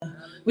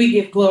We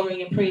give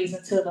glory and praise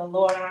unto the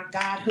Lord our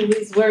God, who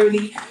is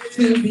worthy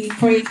to be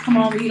praised. Come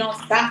on, we don't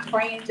stop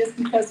praying just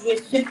because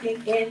we're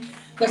shifting in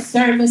the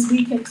service.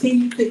 We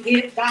continue to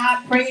give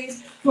God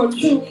praise, for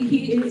truly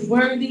He is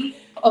worthy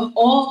of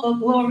all the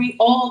glory,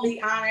 all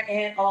the honor,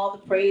 and all the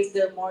praise.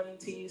 Good morning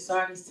to you,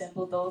 Sardis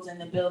Temple, those in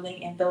the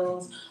building and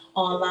those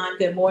online.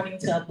 Good morning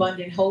to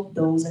Abundant Hope,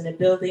 those in the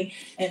building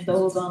and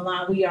those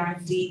online. We are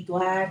indeed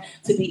glad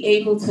to be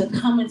able to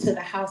come into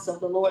the house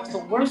of the Lord to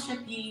worship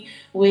ye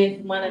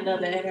with one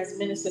another. And as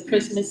Minister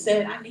Christmas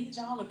said, I need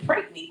y'all to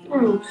pray me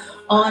through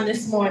on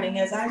this morning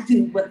as I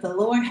do what the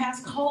Lord has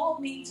called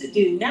me to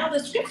do. Now the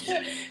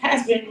scripture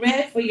has been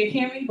read for your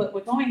hearing, but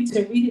we're going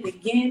to read it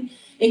again.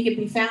 It can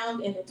be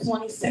found in the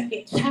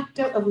 22nd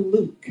chapter of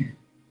Luke.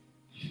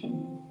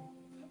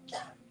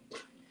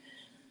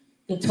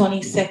 The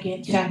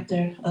 22nd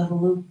chapter of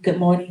Luke. Good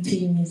morning to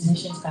you,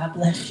 musicians. God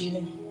bless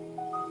you.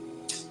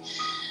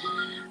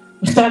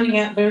 We're starting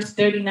at verse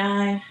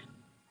 39.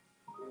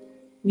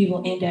 We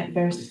will end at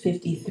verse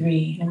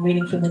 53. I'm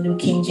reading from the New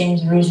King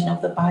James Version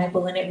of the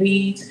Bible, and it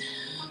reads,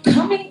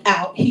 "Coming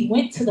out, he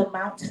went to the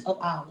Mount of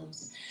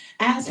Olives,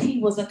 as he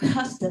was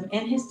accustomed,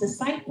 and his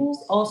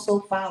disciples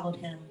also followed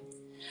him.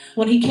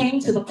 When he came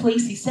to the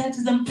place, he said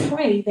to them,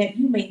 'Pray that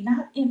you may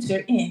not enter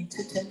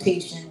into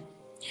temptation.'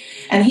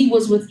 And he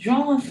was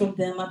withdrawn from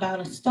them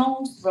about a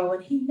stone's throw,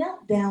 and he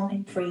knelt down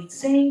and prayed,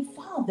 saying,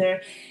 'Father,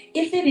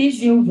 if it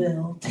is your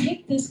will,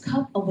 take this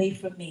cup away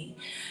from me.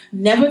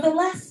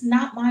 Nevertheless,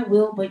 not my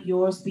will, but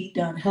yours be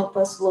done.' Help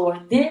us,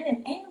 Lord." Then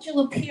an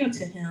angel appeared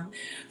to him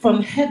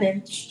from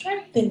heaven,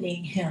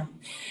 strengthening him.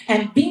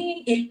 And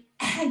being in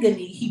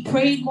agony, he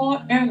prayed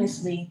more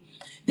earnestly.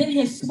 Then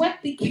his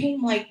sweat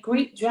became like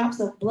great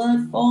drops of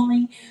blood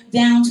falling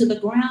down to the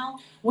ground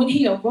when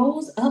he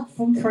arose up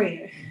from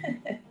prayer.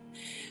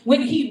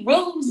 When he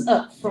rose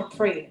up from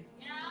prayer.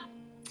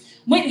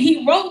 When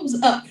he rose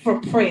up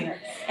from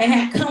prayer and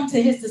had come to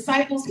his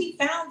disciples, he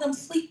found them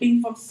sleeping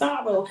from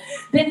sorrow.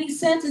 Then he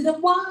said to them,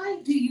 "Why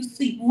do you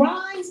sleep?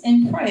 Rise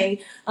and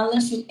pray,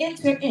 unless you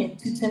enter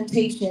into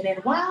temptation."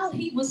 And while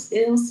he was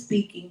still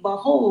speaking,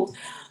 behold,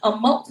 a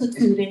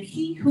multitude, and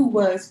he who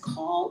was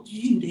called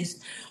Judas,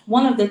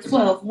 one of the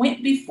 12,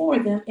 went before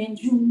them and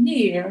drew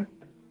near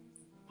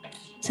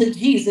to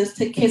Jesus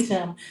to kiss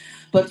him.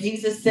 But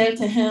Jesus said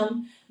to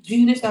him,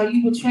 "Judas, are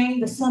you betraying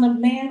the Son of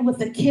Man with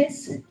a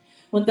kiss?"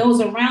 When those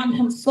around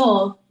him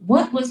saw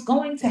what was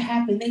going to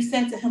happen, they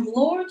said to him,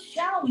 "Lord,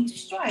 shall we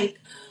strike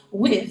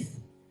with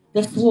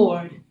the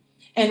sword?"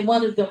 And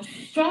one of them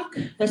struck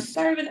the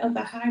servant of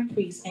the high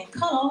priest and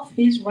cut off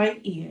his right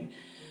ear.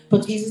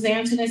 But Jesus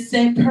answered and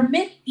said,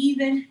 "Permit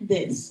even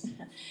this."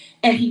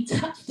 And he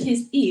touched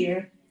his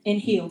ear and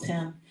healed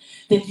him.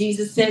 Then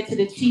Jesus said to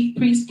the chief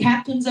priests,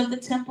 captains of the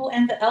temple,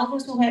 and the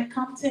elders who had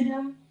come to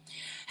him,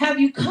 "Have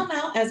you come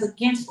out as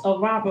against a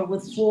robber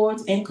with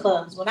swords and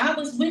clubs? When I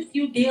was with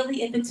you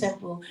daily in the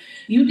temple,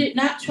 you did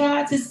not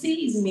try to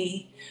seize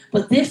me,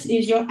 but this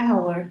is your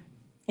hour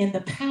in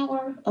the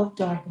power of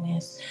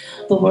darkness."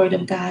 The word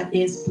of God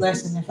is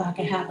blessed. And if I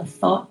could have a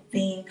thought,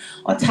 theme,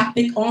 or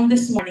topic on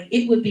this morning,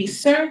 it would be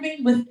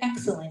serving with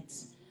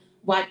excellence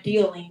while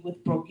dealing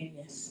with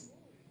brokenness.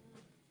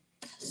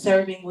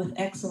 Serving with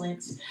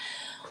excellence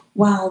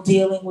while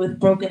dealing with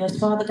brokenness.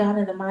 Father God,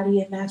 in the mighty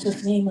and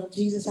matchless name of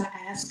Jesus, I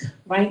ask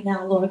right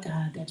now, Lord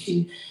God, that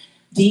you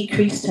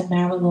decrease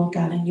Tamara, Lord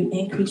God, and you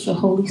increase your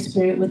Holy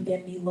Spirit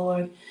within me,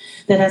 Lord.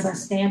 That as I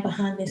stand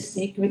behind this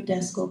sacred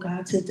desk, oh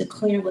God, to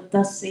declare what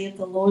thus saith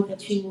the Lord,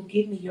 that you will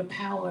give me your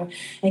power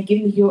and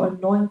give me your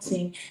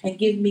anointing and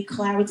give me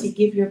clarity,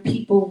 give your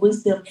people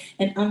wisdom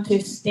and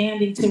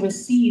understanding to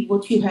receive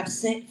what you have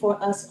sent for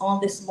us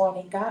on this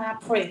morning. God, I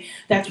pray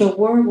that your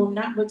word will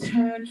not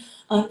return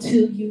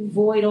unto you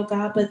void, oh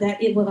God, but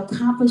that it will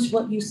accomplish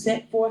what you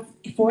set forth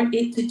for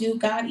it to do.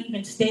 God,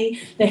 even stay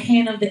the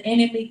hand of the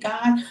enemy.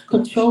 God,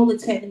 control the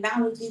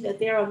technology, that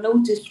there are no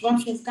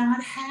disruptions. God,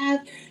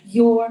 have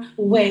your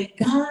way.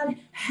 God,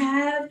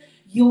 have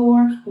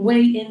your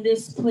way in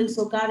this place,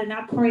 oh God. And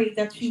I pray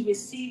that you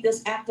receive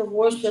this act of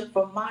worship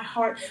from my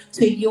heart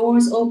to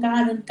yours, oh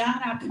God. And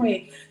God, I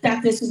pray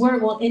that this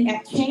word will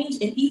enact change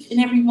in each and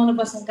every one of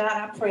us. And God,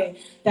 I pray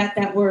that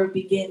that word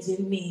begins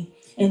in me.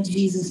 In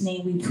Jesus'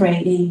 name we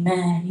pray,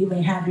 amen. You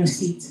may have your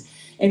seats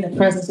in the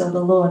presence of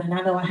the Lord. And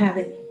I know I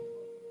haven't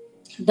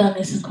done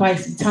this in quite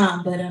some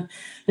time, but I've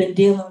been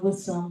dealing with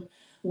some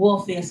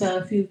warfare. So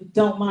if you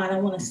don't mind, I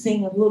want to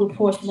sing a little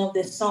portion of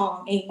this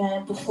song,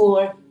 amen,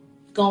 before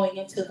going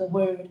into the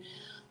word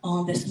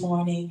on this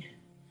morning.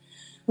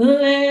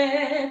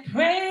 Let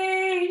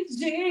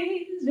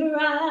praises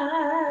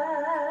rise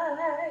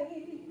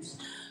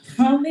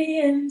from the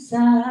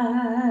inside,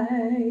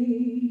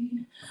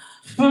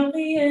 from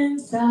the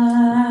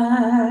inside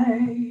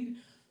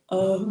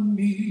of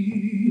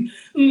me.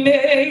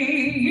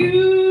 May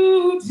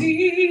you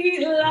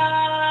delight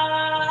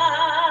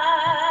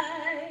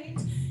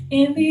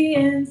in the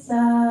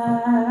inside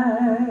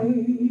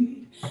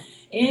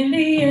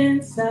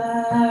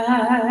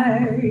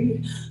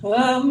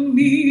of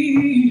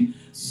me.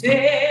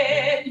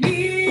 Set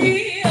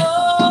me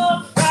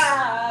on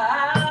fire.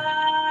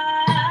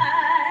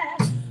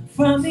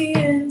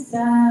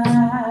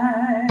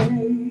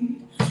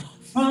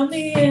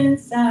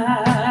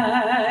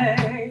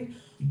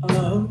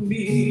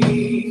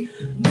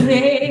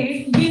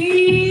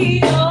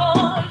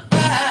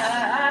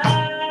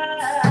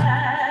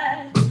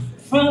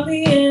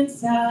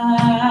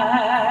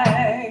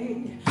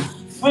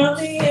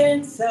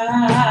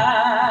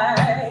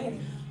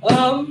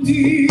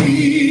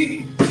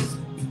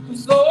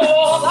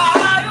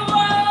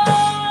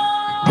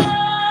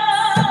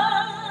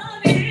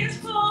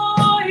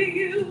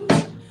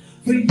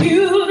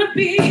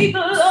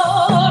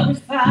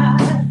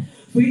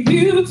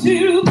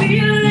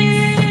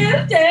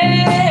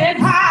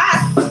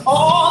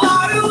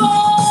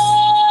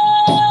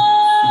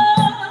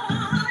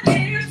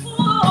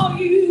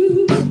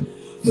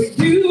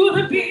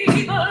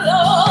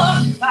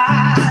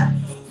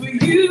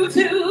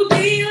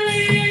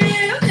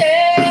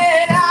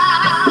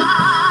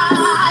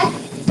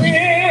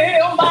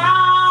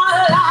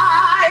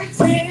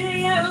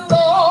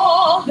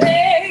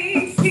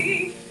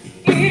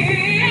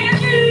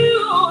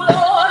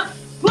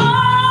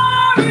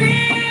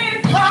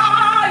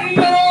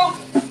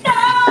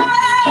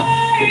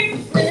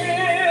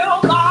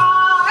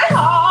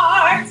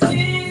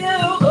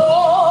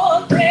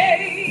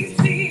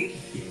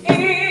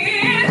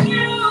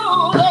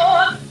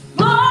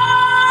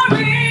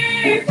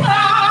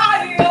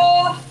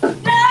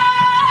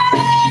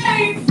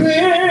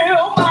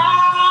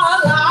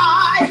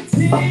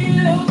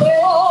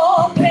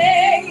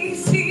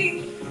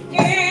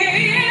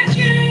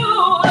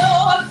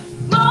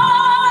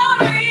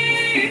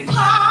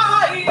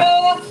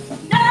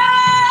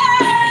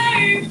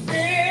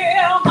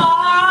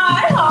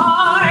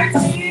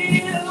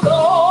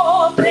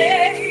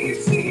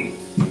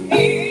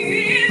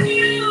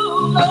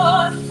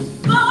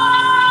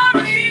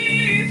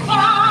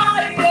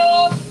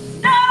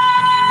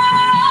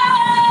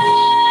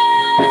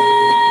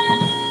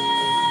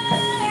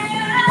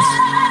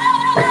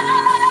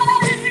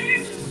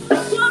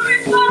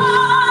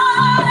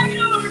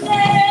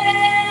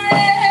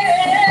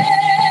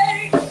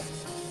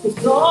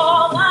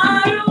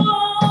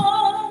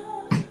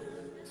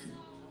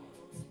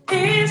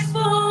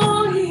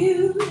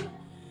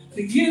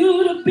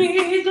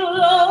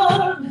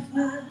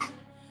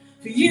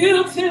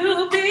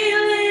 to be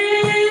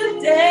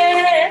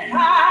lifted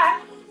high.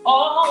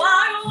 All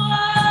I want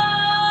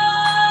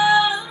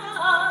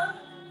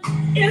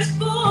is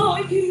for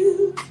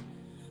you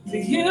to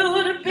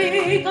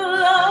be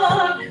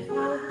glorified,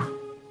 for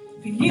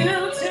you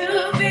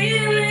to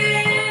be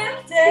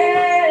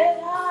lifted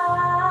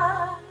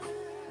high.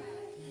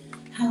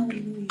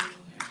 Hallelujah.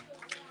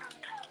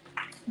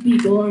 Be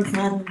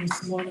glorified on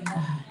this morning,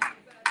 God.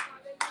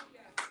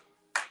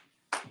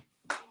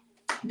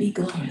 Be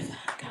glorified,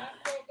 God.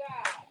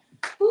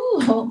 Ooh,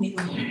 help me,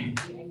 Lord.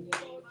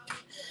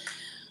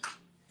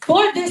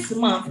 For this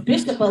month,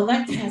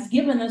 Bishop-elect has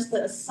given us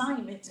the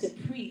assignment to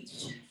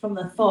preach from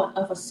the thought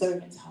of a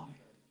servant's heart.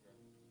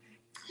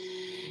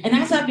 And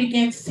as I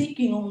began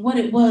seeking on what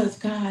it was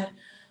God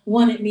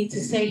wanted me to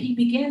say, he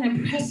began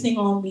impressing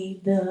on me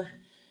the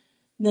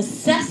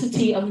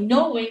necessity of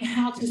knowing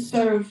how to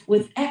serve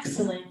with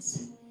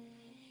excellence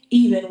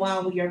even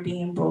while we are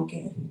being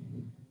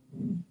broken.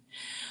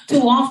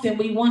 Too often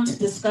we want to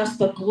discuss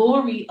the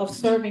glory of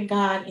serving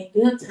God in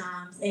good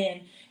times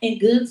and in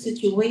good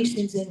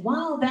situations, and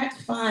while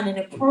that's fine and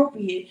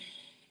appropriate,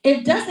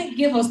 it doesn't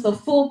give us the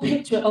full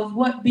picture of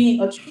what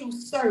being a true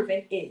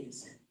servant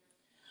is.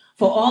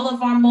 For all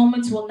of our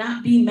moments will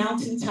not be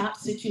mountaintop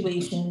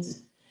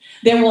situations.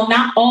 There will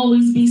not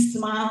always be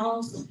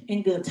smiles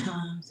in good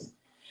times.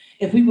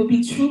 If we would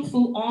be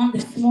truthful on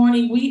this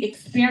morning, we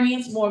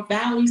experience more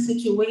valley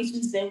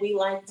situations than we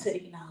like to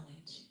acknowledge.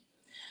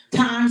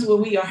 Times where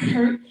we are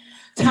hurt,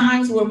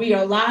 times where we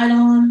are lied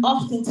on,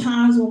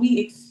 oftentimes when we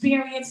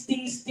experience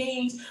these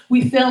things,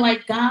 we feel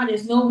like God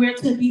is nowhere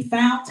to be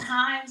found,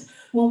 times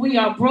when we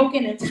are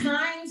broken, and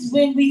times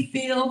when we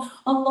feel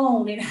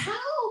alone. And how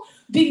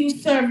do you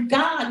serve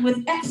God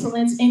with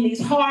excellence in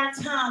these hard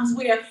times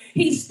where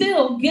he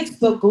still gets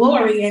the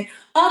glory and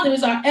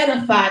others are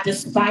edified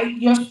despite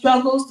your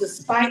struggles,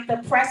 despite the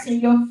press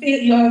in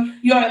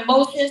your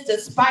emotions,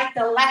 despite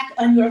the lack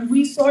of your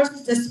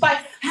resources, despite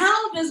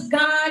how does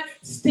God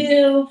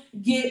still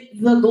get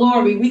the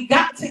glory? We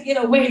got to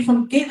get away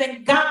from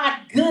giving God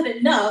good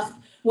enough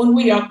when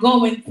we are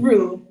going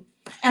through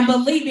and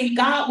believing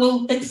God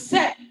will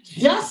accept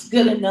just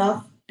good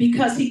enough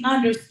because he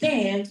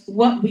understands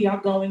what we are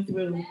going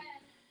through.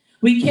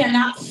 We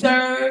cannot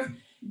serve,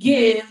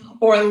 give,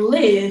 or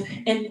live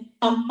in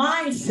a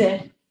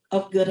mindset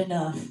of good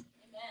enough.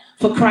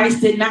 For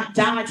Christ did not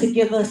die to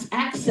give us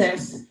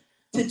access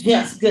to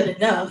just good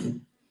enough,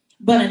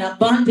 but an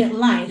abundant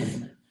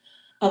life,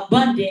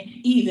 abundant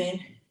even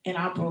in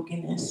our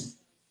brokenness.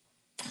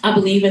 I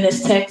believe in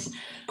this text,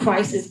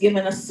 Christ has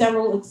given us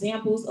several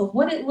examples of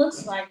what it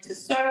looks like to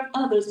serve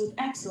others with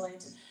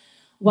excellence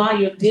while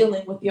you're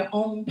dealing with your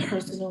own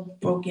personal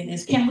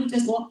brokenness. Can we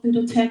just walk through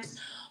the text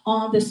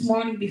on this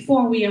morning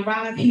before we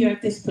arrive here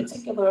at this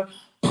particular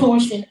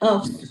portion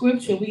of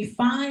scripture? We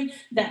find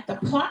that the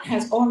plot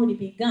has already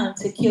begun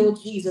to kill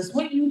Jesus.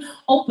 When you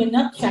open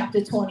up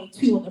chapter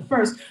 22 in the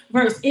first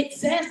verse, it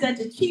says that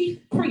the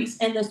chief priests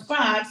and the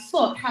scribes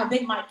sought how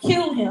they might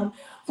kill him,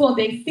 for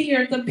they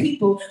feared the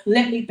people.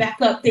 Let me back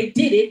up. They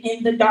did it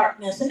in the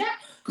darkness. And that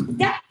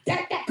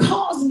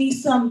caused me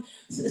some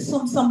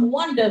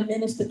wonder,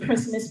 Minister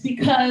Christmas,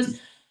 because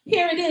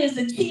here it is,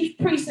 the chief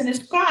priests and the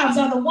scribes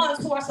are the ones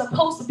who are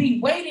supposed to be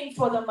waiting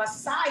for the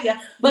Messiah,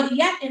 but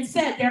yet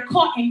instead they're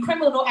caught in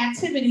criminal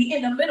activity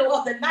in the middle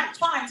of the night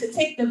trying to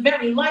take the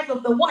very life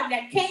of the one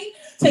that came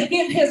to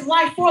give his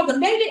life for them.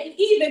 They didn't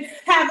even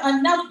have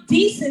enough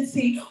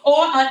decency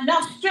or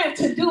enough strength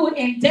to do it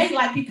in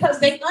daylight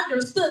because they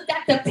understood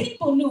that the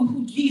people knew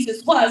who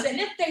Jesus was. And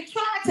if they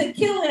tried to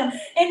kill him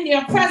in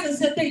their presence,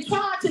 if they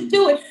tried to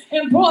do it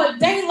in broad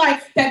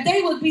daylight, that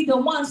they would be the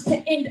ones to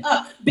end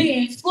up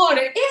being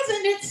slaughtered.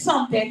 Isn't it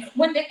something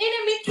when the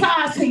enemy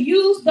tries to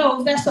use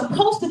those that's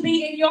supposed to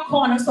be in your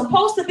corner,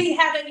 supposed to be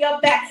having your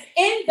back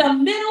in the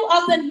middle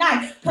of the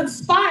night,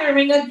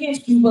 conspiring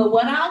against you? But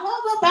what I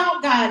love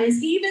about God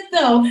is even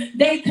though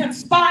they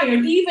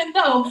conspired, even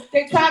though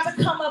they tried to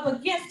come up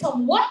against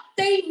him, what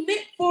they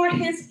meant for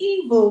his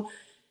evil,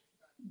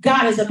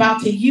 God is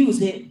about to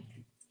use it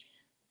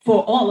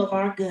for all of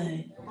our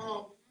good.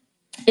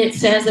 It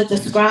says that the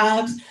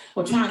scribes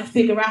were trying to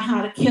figure out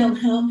how to kill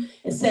him.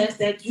 It says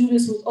that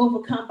Judas was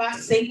overcome by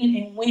Satan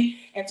and went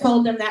and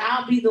told them that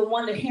I'll be the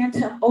one to hand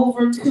him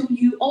over to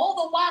you. All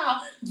the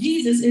while,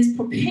 Jesus is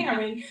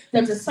preparing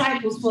the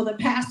disciples for the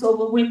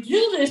Passover. When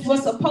Judas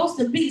was supposed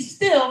to be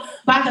still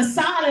by the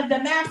side of the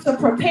master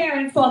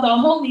preparing for the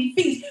holy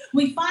feast,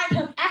 we find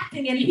him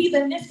acting in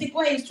heathenistic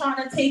ways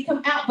trying to take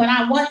him out. But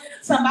I want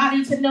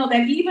somebody to know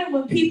that even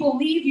when people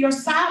leave your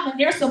side when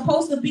they're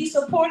supposed to be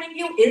supporting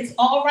you, it's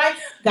all right.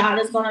 God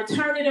is going to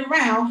turn it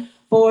around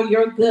for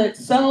your good.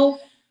 So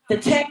the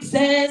text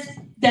says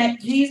that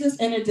Jesus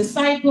and the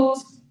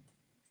disciples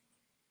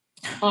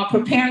are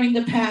preparing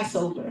the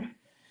Passover.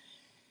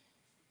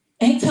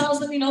 And he tells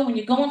them, when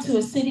you go into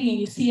a city and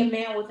you see a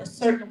man with a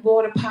certain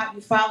water pot,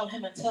 you follow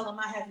him and tell him,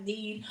 I have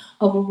need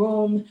of a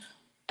room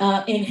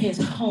in his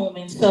home.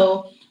 And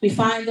so we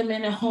find them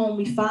in a home.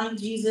 We find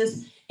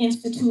Jesus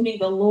instituting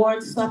the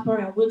Lord's Supper,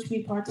 in which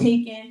we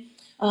partake in.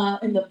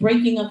 and the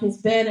breaking of his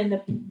bed and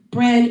the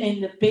bread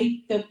and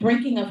the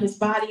breaking of his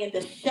body and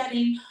the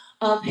shedding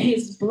of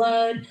his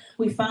blood.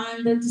 We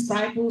find the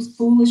disciples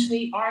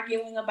foolishly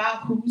arguing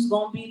about who's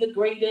going to be the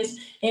greatest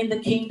in the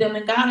kingdom.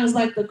 And God is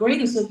like, the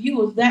greatest of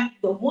you is that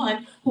the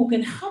one who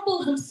can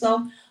humble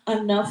himself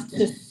enough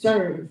to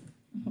serve.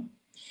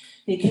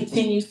 It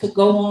continues to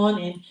go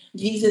on, and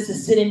Jesus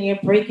is sitting there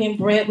breaking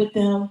bread with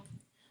them,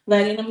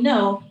 letting them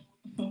know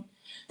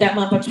that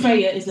my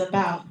betrayer is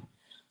about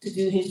to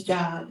do his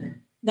job.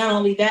 Not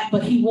only that,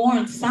 but he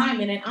warned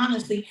Simon, and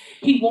honestly,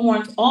 he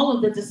warned all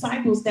of the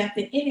disciples that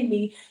the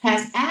enemy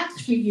has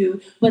asked for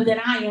you, but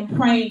that I am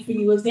praying for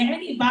you. Is there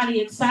anybody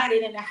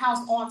excited in the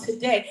house on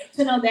today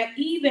to know that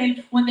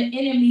even when the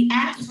enemy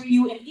asks for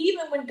you, and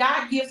even when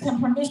God gives him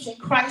permission,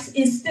 Christ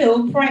is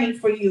still praying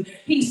for you.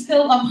 He's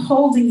still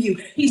upholding you.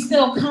 He's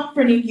still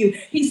comforting you.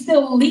 He's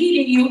still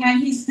leading you,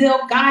 and he's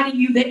still guiding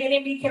you. The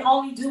enemy can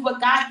only do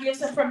what God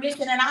gives him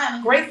permission, and I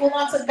am grateful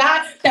unto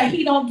God that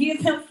he don't give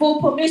him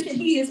full permission.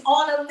 He is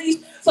on a leash.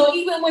 So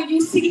even when you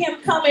see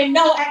him coming,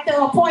 no, at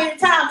the appointed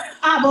time,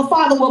 Abba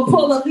Father will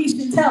pull a leash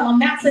and tell him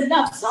that's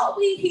enough. So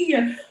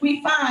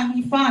we find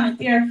that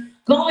they're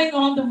going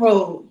on the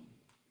road,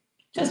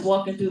 just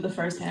walking through the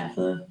first half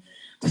of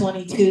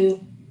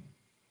 22.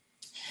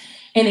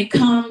 And we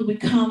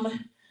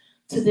come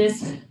to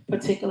this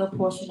particular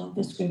portion of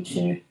the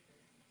scripture.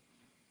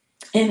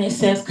 And it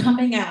says,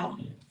 coming out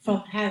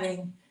from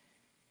having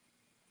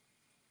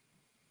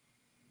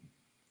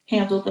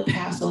handled the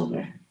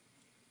Passover.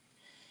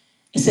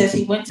 It says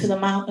he went to the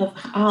Mount of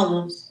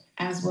Olives,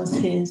 as was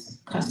his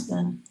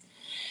custom.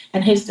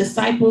 And his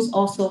disciples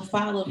also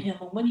followed him.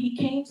 And when he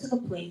came to the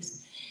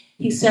place,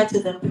 he said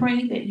to them,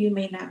 pray that you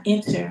may not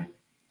enter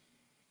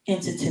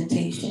into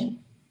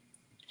temptation.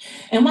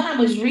 And when I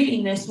was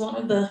reading this, one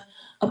of the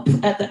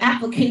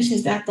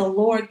applications that the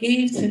Lord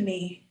gave to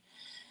me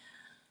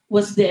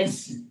was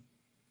this.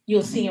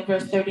 You'll see in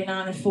verse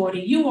 39 and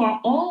 40. You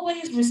are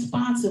always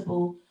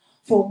responsible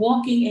for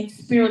walking in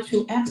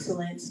spiritual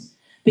excellence,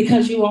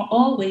 because you are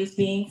always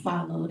being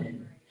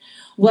followed.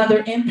 Whether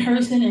in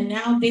person and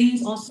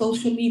nowadays on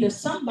social media,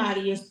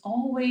 somebody is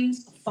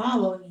always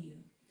following you.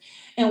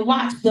 And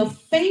watch, the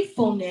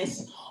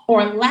faithfulness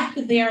or lack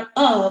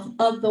thereof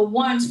of the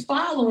ones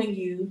following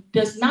you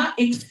does not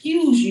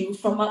excuse you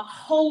from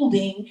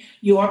upholding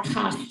your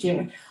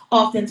posture.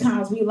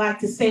 Oftentimes we like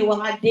to say,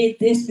 well, I did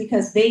this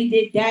because they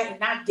did that,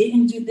 and I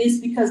didn't do this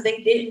because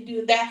they didn't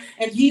do that.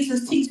 And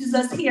Jesus teaches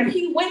us here,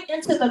 he went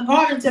into the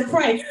garden to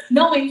pray,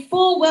 knowing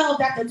full well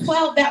that the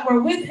 12 that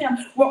were with him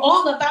were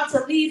all about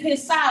to leave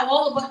his side,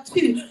 all but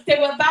 2. They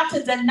were about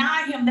to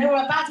deny him. They were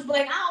about to be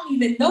like, I don't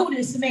even know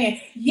this man.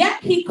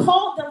 Yet he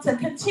called them to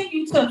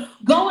continue to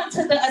go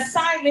into the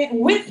assignment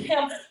with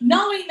him,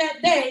 knowing that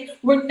they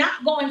were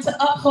not going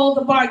to uphold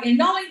the bargain,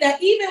 knowing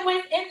that even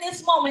when in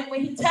this moment,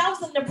 when he tells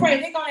them to pray,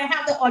 they're going to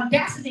have the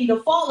audacity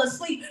to fall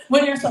asleep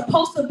when they're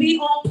supposed to be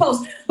on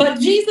post. But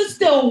Jesus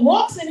still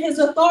walks in his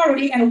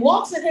authority and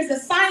walks in his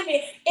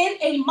assignment in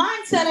a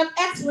mindset of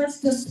excellence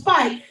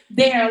despite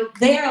their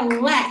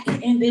lack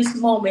in this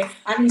moment.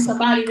 I need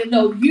somebody to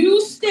know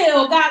you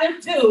still got to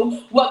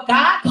do what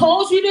God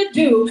calls you to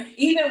do,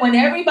 even when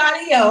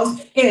everybody else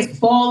is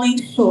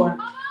falling short.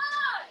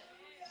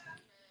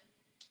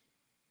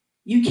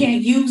 You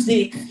can't use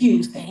the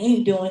excuse, they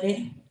ain't doing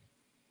it.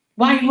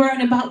 Why are you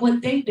worrying about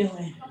what they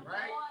doing?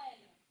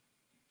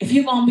 If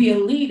you're going to be a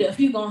leader, if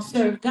you're going to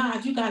serve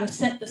God, you got to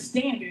set the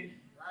standard.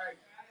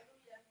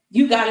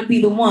 You got to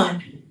be the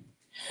one.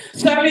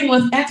 Serving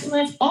with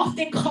excellence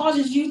often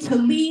causes you to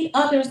lead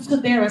others to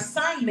their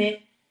assignment,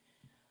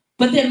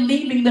 but then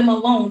leaving them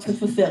alone to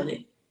fulfill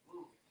it.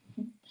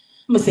 I'm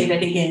going to say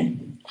that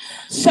again.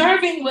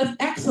 Serving with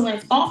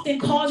excellence often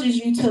causes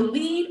you to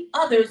lead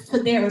others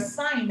to their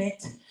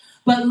assignment,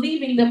 but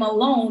leaving them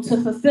alone to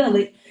fulfill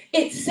it.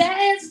 It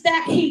says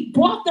that he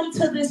brought them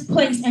to this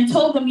place and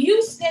told them,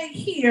 you stay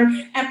here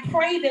and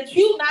pray that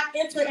you not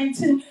enter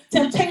into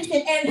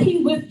temptation. And he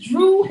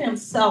withdrew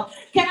himself.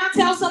 Can I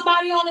tell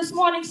somebody on this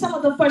morning, some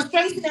of the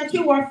frustration that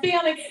you are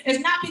feeling is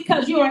not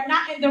because you are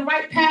not in the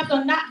right path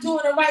or not doing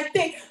the right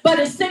thing, but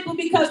it's simply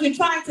because you're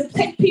trying to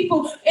take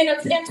people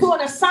into an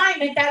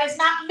assignment that is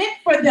not meant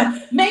for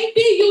them.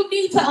 Maybe you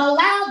need to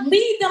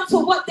lead them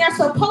to what they're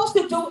supposed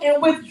to do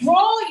and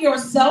withdraw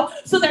yourself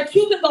so that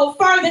you can go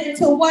further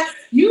into what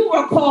you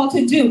were called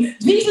to do.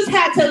 Jesus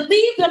had to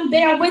leave them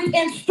there with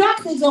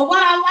instructions. And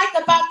what I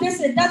like about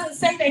this, it doesn't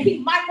say that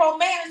he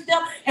micromanaged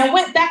them and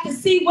went back to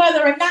see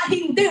whether or not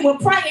they were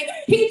praying.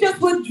 He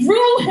just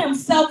withdrew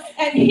himself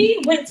and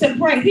he went to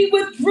pray. He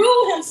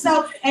withdrew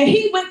himself and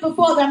he went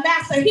before the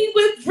master. He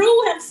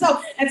withdrew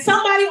himself. And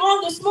somebody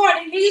on this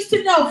morning needs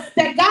to know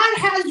that God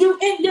has you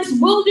in this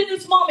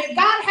wilderness moment.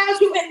 God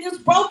has you in this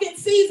broken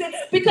season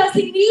because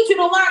he needs you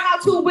to learn how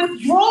to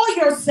withdraw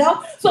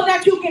yourself so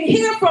that you can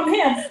hear from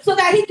him, so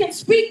that he can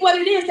speak what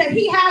it is that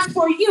he has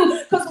for you.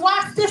 Because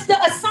watch this, the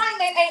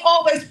assignment ain't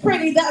always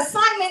pretty. The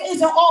assignment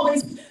doesn't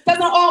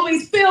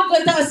always feel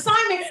good. The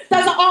assignment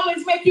doesn't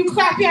always make you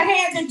clap your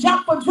hands and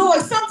jump for joy.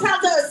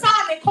 Sometimes the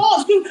assignment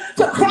calls you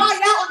to cry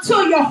out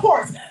until you're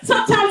hoarse.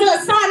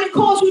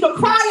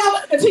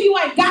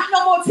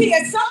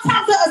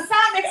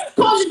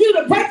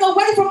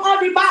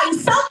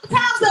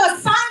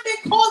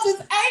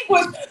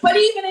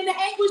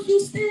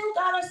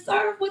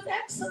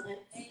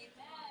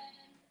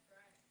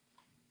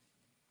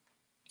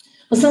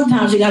 But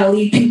sometimes you got to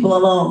leave people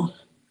alone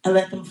and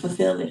let them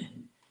fulfill it.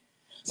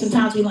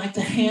 Sometimes we like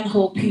to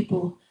handhold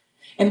people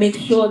and make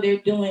sure they're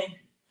doing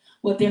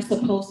what they're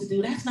supposed to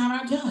do. That's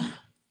not our job.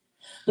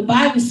 The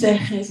Bible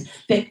says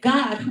that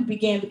God, who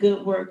began the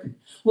good work,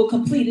 will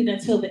complete it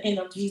until the end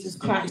of Jesus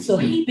Christ. So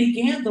he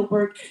began the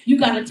work. You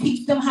got to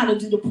teach them how to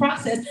do the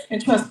process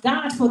and trust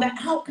God for the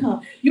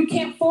outcome. You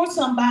can't force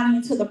somebody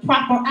into the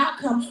proper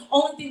outcome.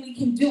 Only thing we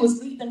can do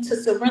is lead them to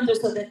surrender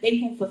so that they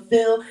can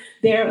fulfill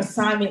their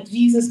assignment.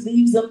 Jesus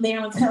leaves them there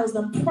and tells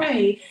them,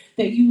 pray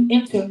that you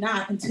enter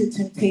not into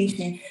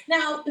temptation.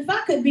 Now, if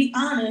I could be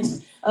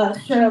honest,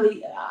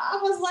 Shirley, I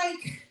was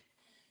like,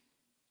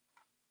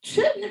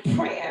 shouldn't a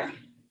prayer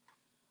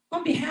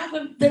on behalf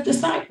of the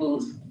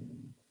disciples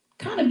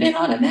kind of been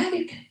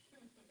automatic?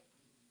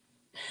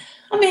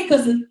 I mean,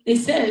 because it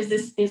says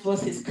this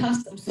was his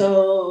custom.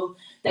 So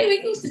they were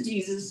used to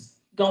Jesus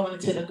going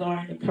into the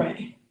garden to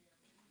pray.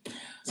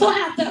 So I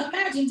have to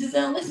imagine,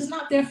 Giselle, this is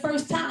not their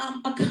first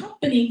time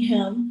accompanying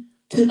him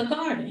to the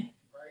garden.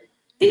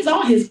 These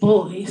are his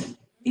boys.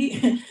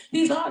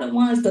 These are the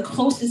ones, the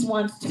closest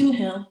ones to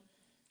him.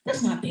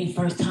 That's not their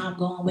first time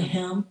going with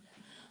him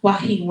while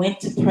he went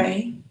to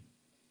pray.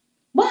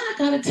 Why I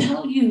gotta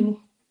tell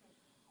you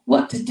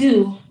what to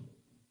do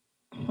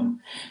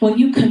when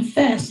you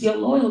confess your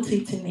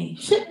loyalty to me?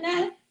 Shouldn't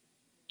that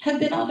have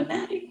been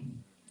automatic?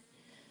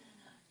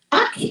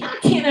 I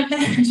can't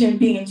imagine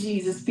being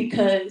Jesus,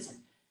 because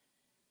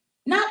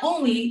not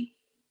only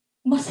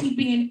must he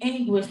be in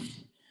anguish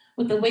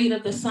with the weight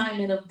of the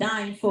assignment of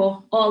dying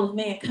for all of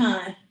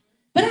mankind,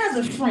 but as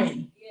a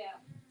friend.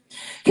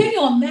 Can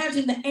you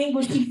imagine the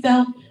anguish he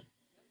felt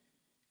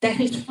that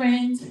his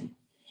friends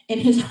in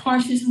his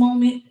harshest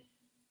moment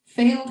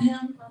failed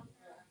him?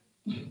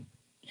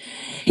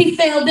 He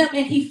failed them,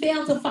 and he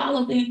failed to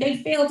follow them. They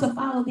failed to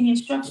follow the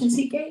instructions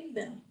he gave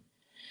them.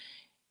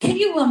 Can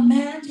you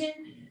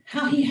imagine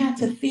how he had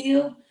to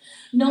feel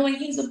knowing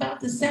he's about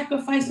to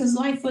sacrifice his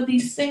life for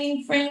these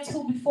same friends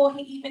who, before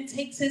he even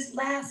takes his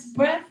last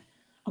breath,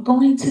 are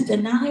going to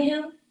deny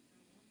him?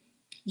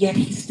 Yet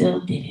he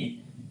still did it.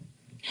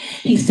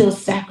 He still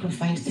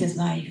sacrificed his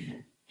life.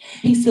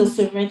 He still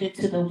surrendered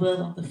to the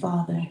will of the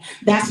Father.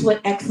 That's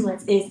what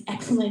excellence is.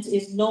 Excellence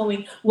is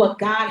knowing what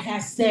God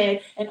has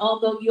said. And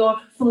although your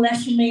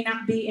flesh may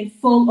not be in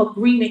full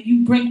agreement,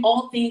 you bring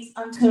all things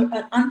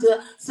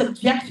under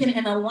subjection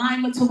and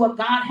alignment to what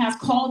God has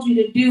called you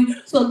to do,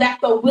 so that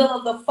the will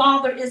of the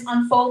Father is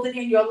unfolded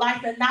in your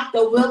life and not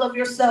the will of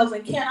yourselves.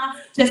 And can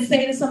I just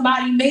say to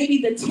somebody,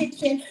 maybe the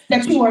tension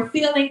that you are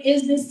feeling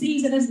is this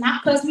season is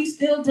not because we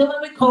still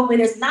dealing with COVID.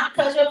 It's not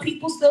because your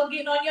people still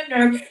getting on your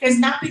nerve. It's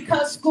not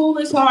because school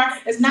is hard.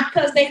 It's not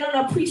because they don't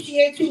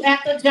appreciate you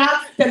at the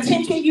job. The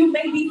tension you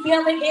may be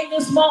feeling in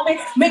this moment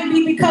may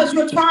be because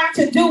you're trying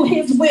to do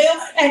his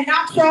will and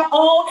not your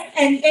own,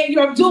 and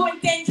you're doing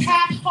things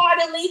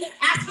half-heartedly,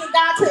 asking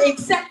God to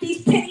accept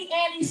these penny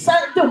ante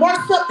the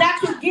worship that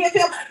you give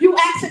him. You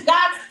asking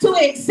God to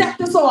accept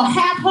this or a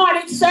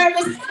half-hearted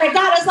service, and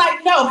God is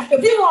like, no,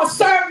 if you're going to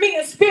serve me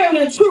in spirit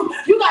and truth,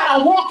 you got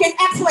to walk in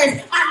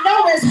excellence. I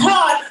know it's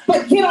hard,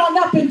 but get on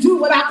up and do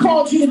what I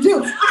called you to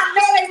do. I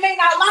know they may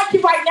not like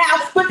you right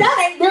now, but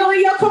that ain't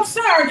really your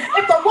concern.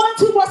 If the ones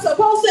who were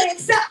supposed to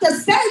accept the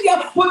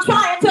Savior were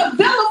trying to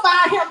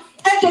vilify him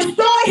and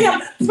destroy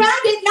him,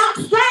 find it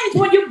not strange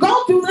when you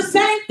go through the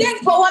same thing.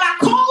 But what I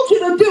called you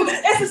to do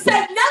is to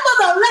say,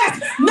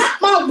 nevertheless,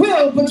 not my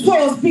will, but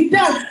yours be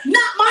done.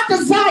 Not my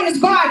desires,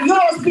 God,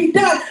 yours be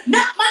done.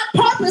 Not my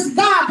purpose,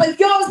 God, but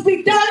yours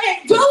be done.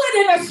 And do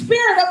it in a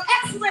spirit of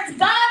excellence.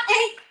 God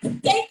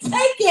ain't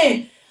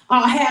taking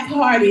our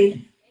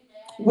half-hearted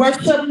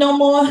worship no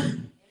more.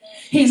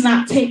 He's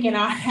not taking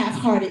our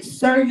half-hearted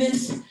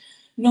service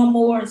no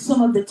more. And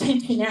some of the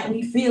tension that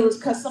we feel is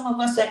because some of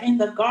us are in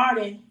the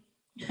garden,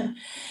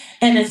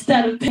 and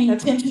instead of paying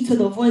attention to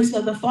the voice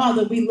of the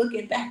Father, we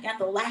looking back at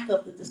the lack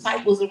of the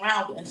disciples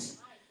around us.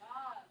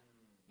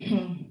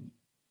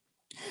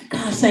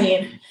 God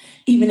saying,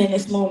 even in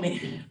this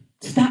moment,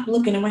 stop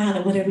looking around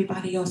at what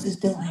everybody else is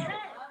doing.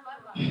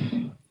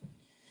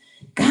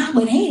 God,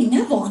 but they ain't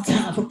never on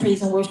time for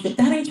praise and worship.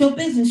 That ain't your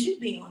business. You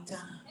be on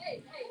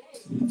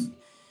time.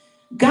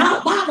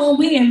 God, why when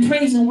we in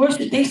praise and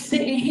worship, they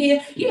sitting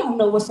here, you don't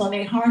know what's on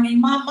their heart.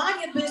 And mind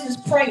your business,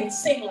 pray and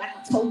sing like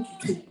I told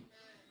you to.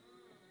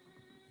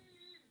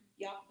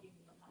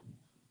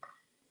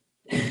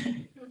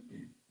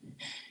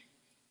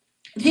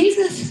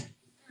 Jesus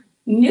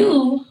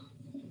knew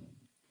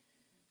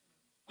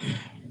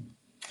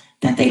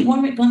that they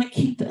weren't going to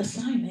keep the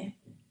assignment.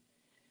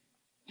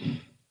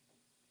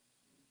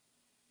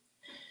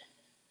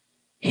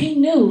 He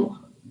knew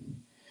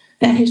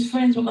that his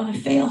friends were going to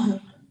fail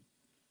him.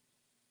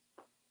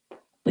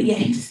 But yet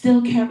he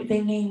still carried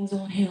their names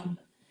on him,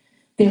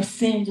 their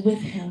sins with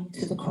him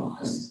to the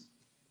cross.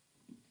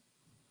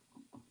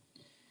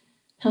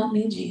 Help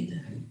me, Jesus.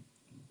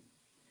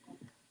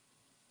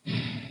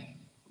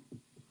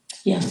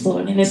 Yes,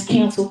 Lord. In this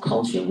cancel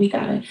culture, we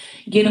got to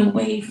get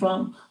away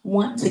from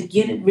wanting to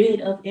get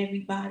rid of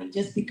everybody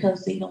just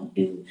because they don't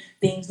do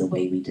things the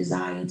way we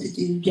desire to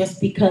do,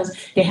 just because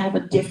they have a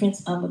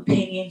difference of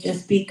opinion,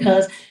 just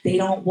because they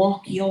don't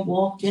walk your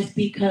walk, just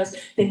because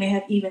they may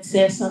have even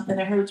said something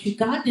that hurt you.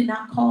 God did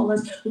not call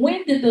us.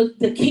 When did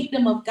the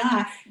kingdom of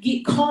God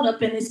get caught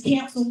up in this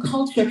cancel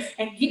culture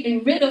and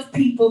getting rid of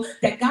people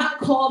that God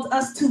called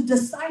us to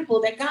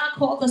disciple, that God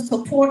called us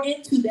to pour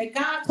into, that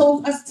God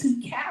told us to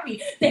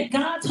carry, that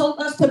God told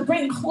us to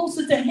bring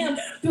closer to Him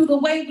through the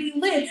way we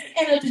live?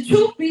 And if the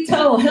truth be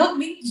told, help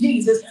me,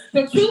 Jesus,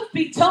 the truth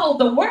be told,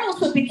 the world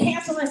should be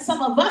canceling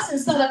some of us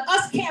instead of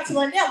us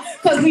canceling them,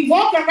 because we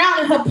walk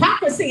around in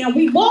hypocrisy and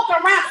we walk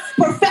around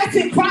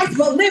professing Christ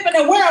but live in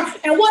the world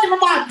and wondering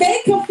why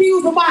they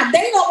confused and why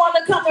they don't want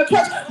to come to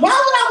church. Why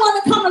would I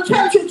want to come to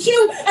church with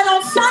you and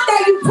on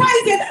Sunday you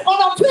praising, and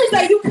on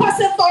Tuesday you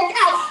cussing folk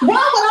out?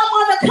 Why would I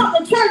want to come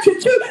to church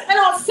with you and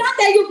on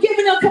Sunday you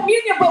giving them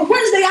communion, but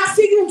Wednesday I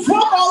see you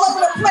drunk all over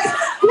the place?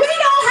 We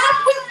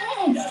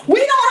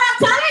don't have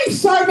time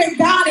serving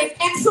God in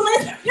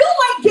excellence. You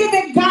ain't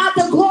giving God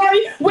the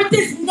glory with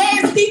this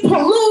nasty,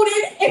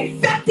 polluted,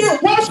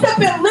 infected worship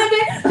and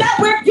living that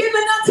we're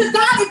giving unto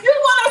God. If you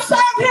want to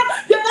serve Him,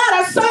 you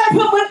gotta serve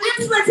Him with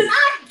excellence. And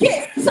I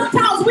get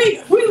sometimes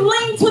we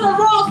lean to the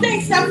wrong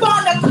things that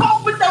find to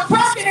cope with the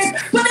brokenness.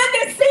 But in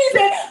this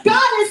season,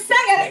 God is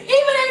saying,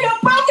 even in your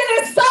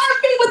brokenness, serve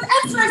me with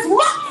excellence.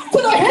 Look to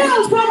the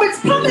hills from which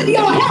cometh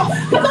your help,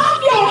 because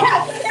I'm your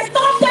help. It's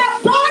not that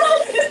bottle,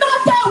 it's not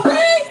that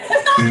weed,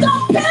 it's not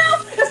that pill,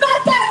 it's not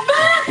that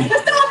man,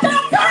 it's not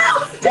that girl.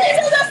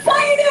 Jesus is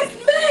saying it's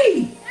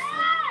me.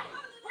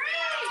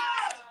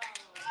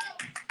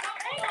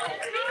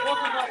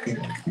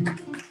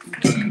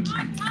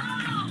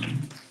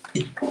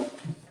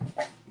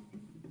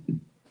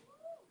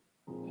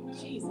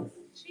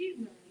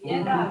 Jesus.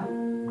 Yeah.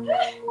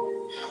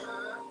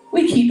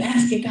 We keep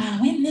asking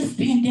God, when this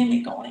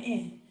pandemic gonna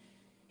end?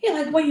 He's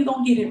like, when you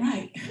gonna get it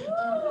right?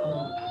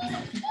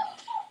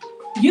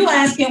 You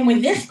asking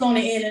when this gonna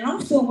end, and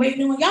I'm still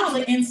waiting on y'all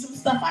to end some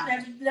stuff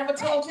I never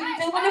told you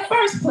to do in the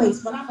first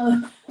place. But I'm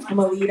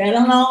gonna leave that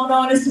alone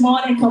on this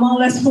morning. Come on,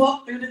 let's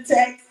walk through the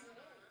text.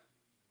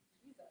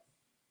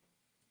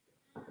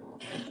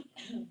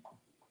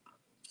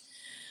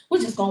 We're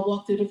just gonna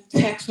walk through the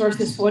text,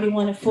 verses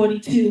 41 and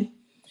 42.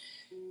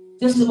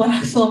 This is what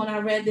I saw when I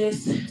read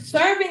this.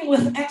 Serving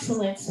with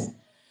excellence,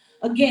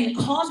 again,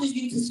 causes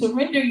you to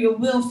surrender your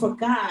will for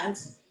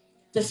God's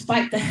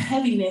despite the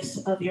heaviness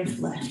of your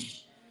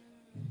flesh.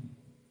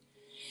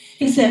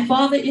 He said,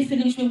 Father, if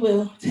it is your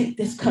will, take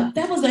this cup.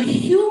 That was a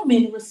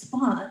human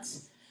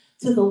response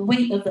to the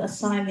weight of the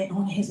assignment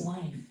on his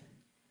life.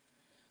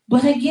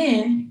 But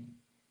again,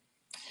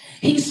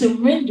 he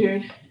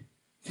surrendered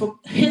for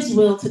his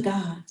will to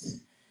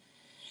God's.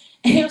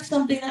 And here's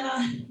something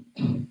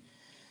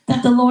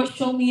that the Lord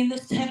showed me in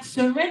this text.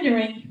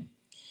 Surrendering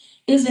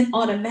isn't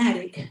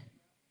automatic,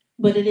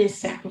 but it is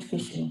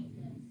sacrificial.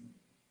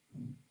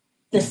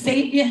 The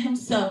Savior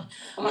himself.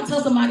 I'm going to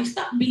tell somebody,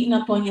 stop beating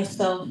up on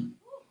yourself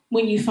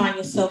when you find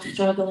yourself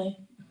struggling,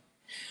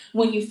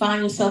 when you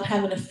find yourself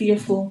having a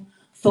fearful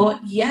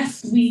thought.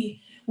 Yes,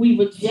 we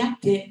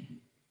reject it,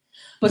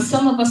 but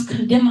some of us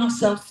condemn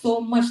ourselves so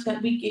much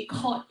that we get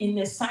caught in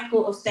this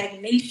cycle of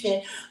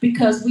stagnation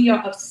because we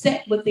are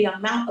upset with the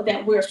amount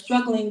that we're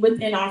struggling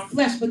with in our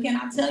flesh. But can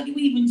I tell you,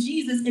 even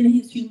Jesus in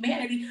his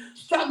humanity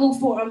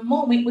struggled for a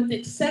moment with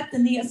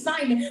accepting the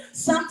assignment.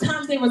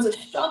 Sometimes there was a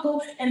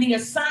struggle in the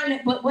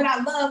assignment, but what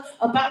I love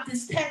about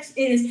this text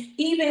is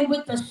even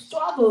with the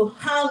struggle,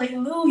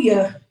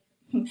 hallelujah,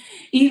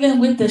 even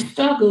with the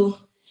struggle,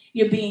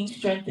 you're being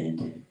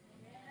strengthened.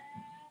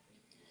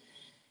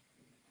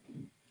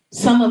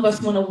 Some of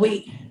us want to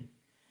wait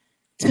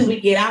till we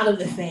get out of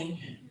the thing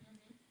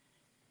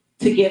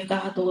to give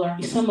God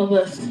glory. Some of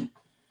us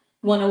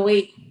want to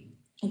wait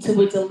until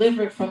we're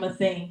delivered from a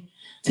thing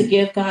to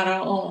give God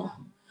our all.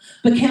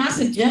 But can I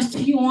suggest to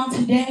you on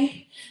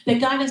today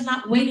that God is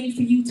not waiting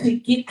for you to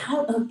get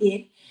out of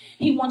it.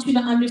 He wants you to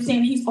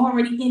understand he's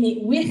already in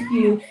it with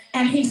you,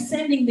 and he's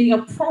sending the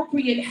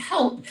appropriate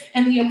help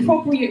and the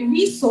appropriate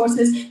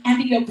resources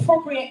and the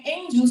appropriate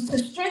angels to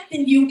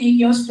strengthen you in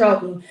your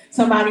struggle.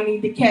 Somebody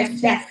need to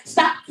catch that.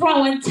 Stop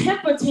throwing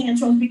temper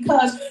tantrums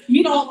because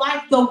you don't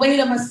like the weight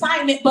of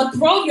assignment, but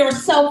throw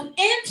yourself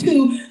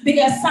into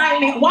the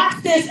assignment.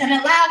 Watch this and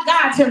allow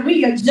God to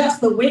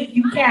readjust the weight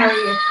you carry.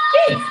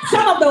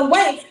 Some of the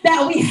weight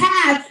that we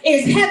have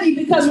is heavy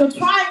because we're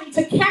trying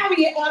to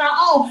carry it on our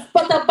own.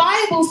 But the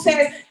Bible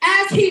says,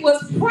 as he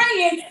was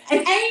praying,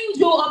 an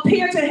angel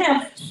appeared to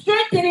him,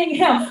 strengthening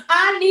him.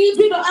 I need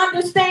you to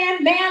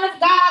understand, man of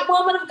God,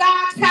 woman of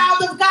God,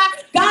 child of God,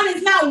 God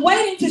is not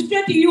waiting to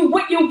strengthen you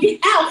when you get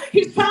out.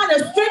 He's trying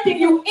to strengthen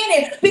you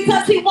in it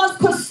because he wants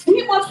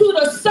you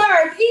to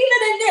serve. Even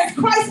in this,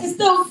 Christ is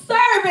still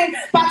serving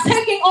by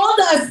taking on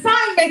the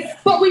assignment.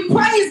 But we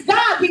praise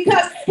God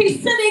because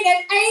he's sending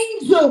an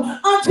angel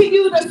unto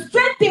you to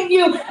strengthen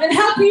you and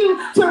help you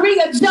to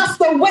readjust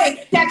the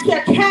weight that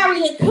you're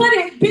carrying. Could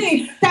it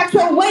be that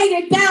you're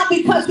weighted down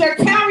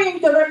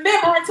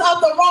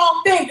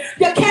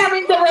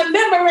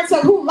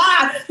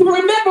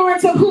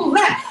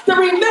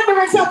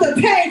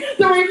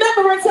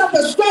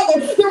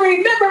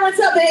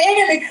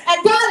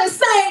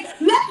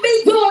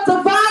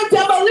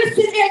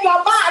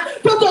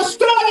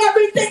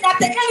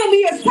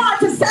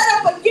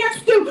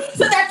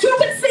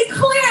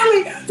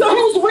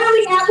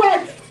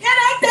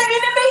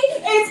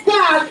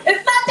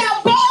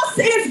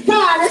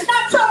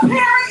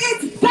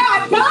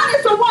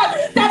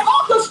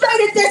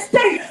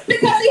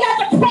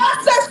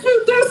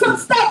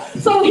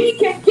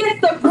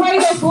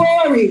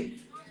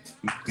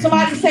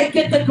Somebody say,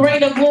 get the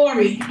greater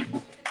glory.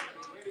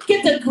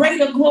 Get the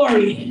greater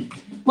glory.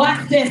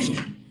 Watch this.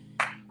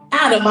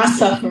 Out of my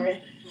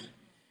suffering.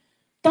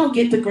 Don't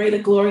get the greater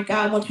glory,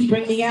 God. Won't you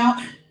bring me out?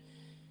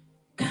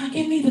 God,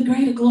 give me the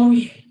greater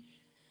glory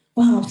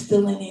while I'm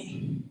still in it.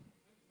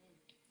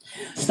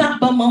 Stop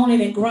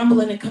bemoaning and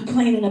grumbling and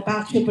complaining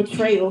about your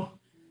betrayal.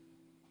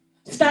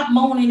 Stop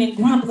moaning and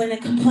grumbling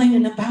and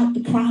complaining about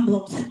the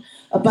problems,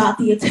 about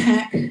the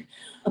attack,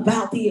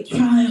 about the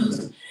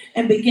trials,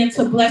 and begin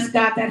to bless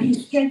God that He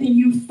strengthened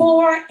you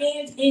for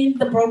and in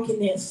the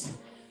brokenness.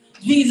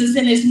 Jesus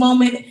in this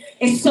moment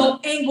is so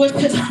anguished.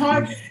 His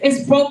heart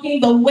is broken.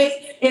 The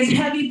weight is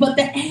heavy, but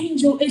the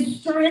angel is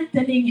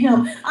strengthening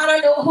him. I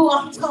don't know who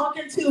I'm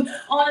talking to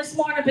on this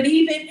morning, but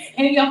even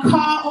in your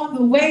car on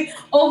the way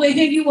over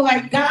here, you were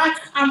like, God,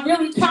 I'm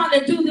really trying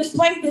to do this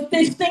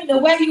thing the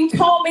way you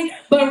told me,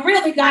 but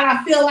really, God,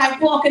 I feel like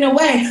walking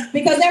away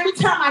because every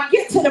time I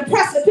get to the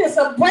precipice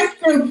of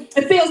breakthrough,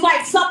 it feels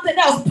like something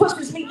else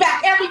pushes me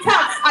back. Every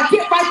time I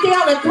get right there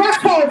on the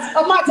threshold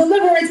of my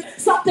deliverance,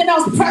 something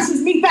else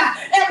presses me back.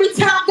 Every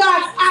time,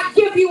 God, I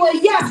give you a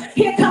yes,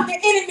 here comes the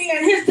enemy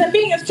and his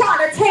dominions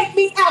trying to take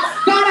me out.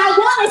 God, I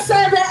want to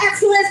serve in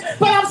excellence,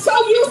 but I'm so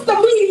used to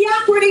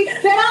mediocrity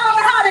that I don't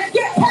know how to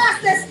get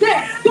past this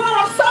thing. God,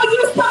 I'm so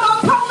used to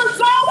my comfort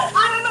zone,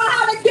 I don't know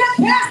how to get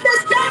past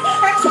this thing.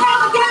 And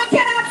child of God,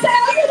 can I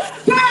tell you,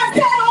 God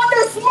said on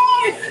this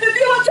morning, if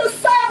you would just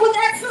serve with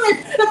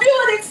excellence, if you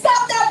would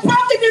accept that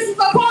brokenness is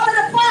a part of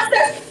the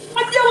process,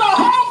 if you will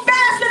hold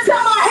fast into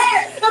my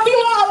hand, if you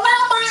will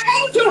allow my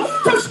angel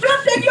to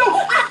strengthen you,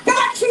 I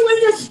got you in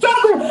your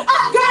struggle, I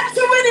got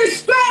you in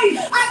this strain,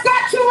 I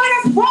got you in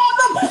this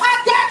problem, I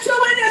got you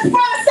in this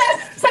process.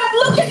 Stop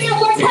looking at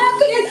what's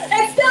happening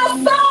and still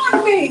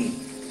serve me.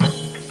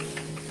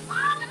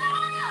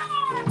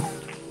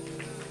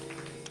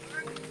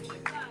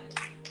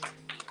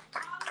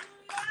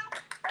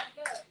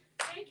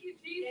 Thank you,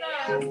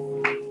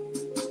 Jesus.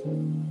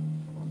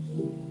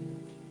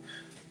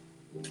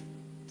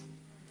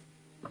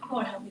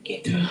 Lord, help me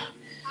get through.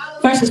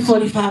 Verses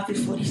 45 through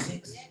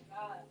 46.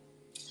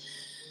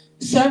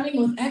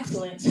 Serving with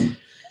excellence.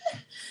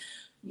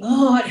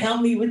 Lord,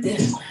 help me with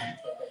this one.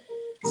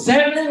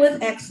 Serving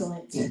with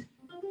excellence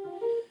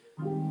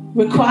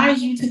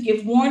requires you to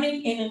give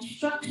warning and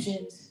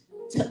instructions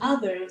to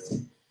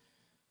others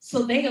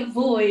so they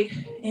avoid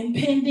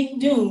impending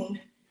doom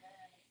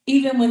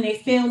even when they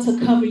fail to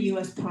cover you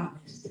as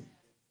promised.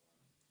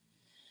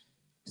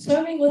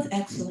 Serving with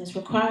excellence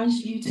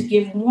requires you to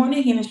give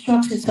warning and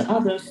instructions to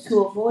others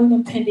to avoid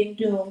impending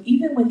doom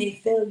even when they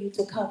fail you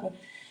to cover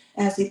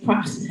as they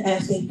promised.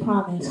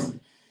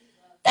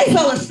 They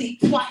fell asleep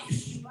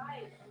twice.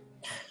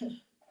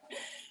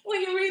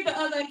 When you read the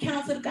other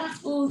accounts of the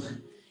Gospels, you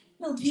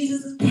know,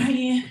 Jesus is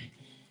praying,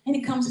 and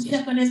he comes to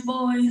check on his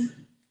boys.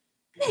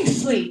 They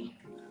sleep.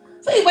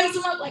 So he wakes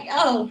them up like,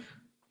 oh,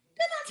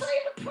 didn't I tell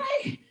you to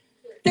pray?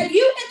 That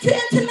you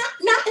enter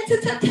not into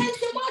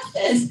temptation. Watch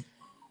this.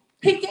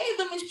 He gave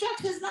them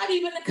instructions not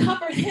even to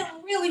cover him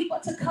really,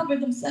 but to cover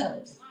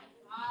themselves.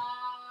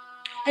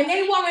 And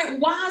they weren't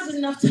wise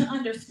enough to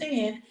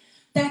understand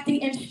that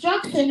the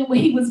instruction when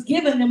he was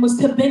giving them was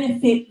to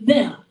benefit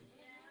them.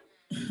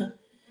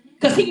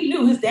 Because he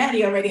knew his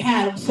daddy already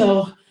had them,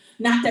 so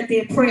not that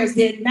their prayers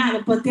didn't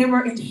matter, but there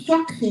were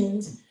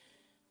instructions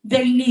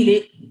they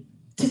needed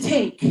to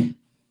take.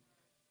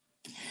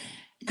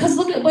 Because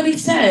look at what he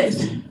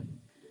says.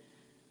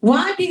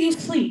 Why do you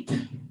sleep?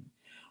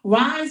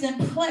 Rise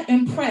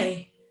and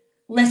pray,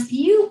 lest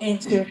you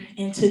enter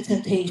into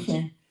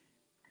temptation.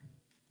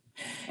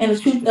 And the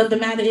truth of the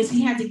matter is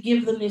he had to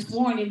give them this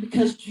warning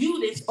because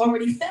Judas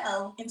already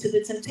fell into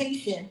the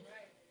temptation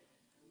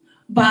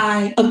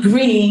by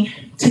agreeing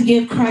to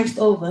give Christ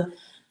over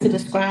to the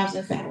scribes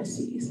and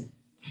Pharisees.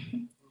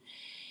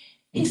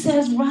 He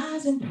says,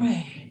 rise and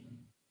pray.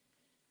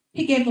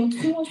 He gave them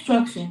two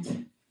instructions.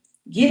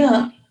 Get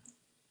up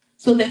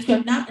so that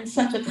you're not in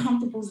such a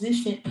comfortable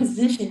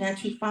position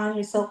that you find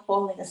yourself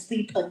falling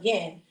asleep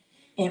again,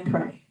 and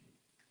pray.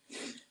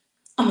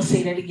 I'm going to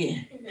say that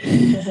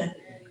again.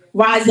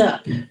 Rise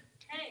up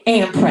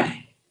and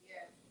pray.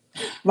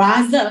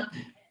 Rise up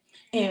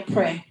and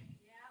pray.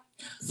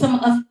 Some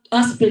of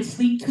us been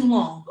asleep too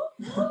long.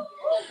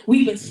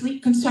 We've been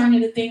asleep concerning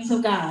the things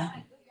of God.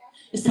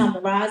 It's time to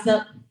rise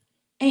up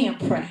and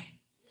pray.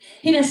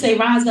 He didn't say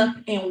rise up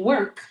and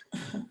work.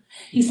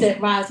 He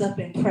said rise up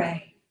and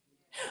pray.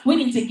 We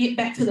need to get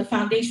back to the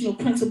foundational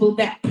principle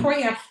that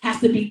prayer has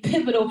to be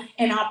pivotal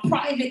in our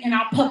private and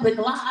our public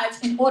lives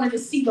in order to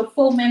see the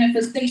full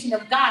manifestation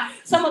of God.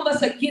 Some of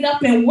us get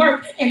up and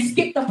work and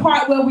skip the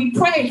part where we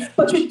pray,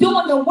 but you're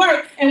doing the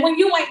work, and when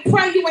you ain't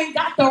pray, you ain't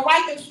got the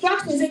right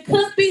instructions. It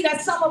could be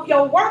that some of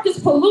your work is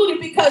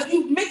polluted because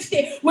you mixed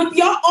it with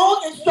your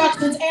own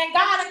instructions and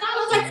God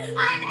was like,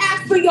 I didn't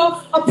ask for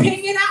your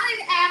opinion. I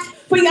didn't ask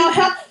for your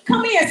help.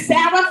 Come here,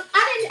 Sarah.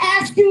 I didn't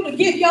ask you to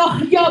give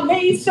your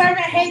maid servant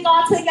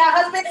Hagar to your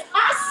husband.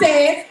 I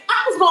said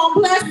I was going to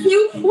bless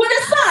you with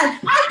a son.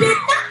 I did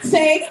not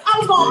say I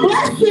was going to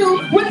bless you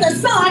with a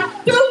son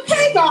through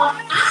Hagar.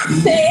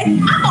 I said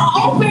I'm going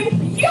to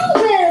open your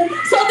womb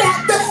so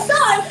that the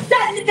son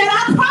that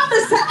I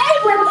promised to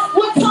Abram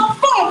would come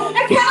forth.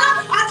 And can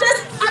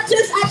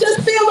I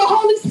just feel the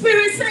Holy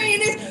Spirit saying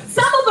this.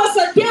 Some of us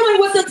are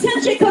dealing with the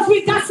tension because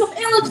we got some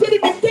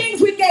illegitimate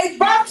things we gave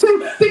birth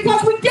to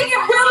because we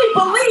didn't really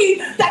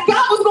believe that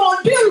God was going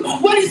to do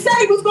what he said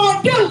he was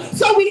going to do.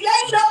 So we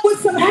laid up with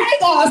some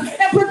Hagars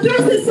and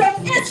producing some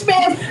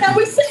Ishmaels, and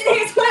we sitting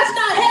here scratching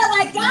our head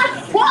like, God,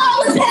 why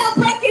all this hell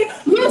breaking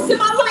loose in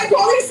my life?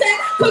 Well, he said,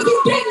 because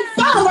you didn't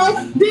follow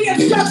the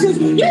instructions.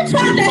 You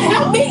tried to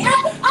help me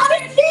out. I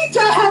didn't need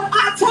your help.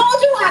 I told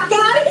you I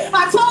got it.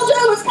 I told you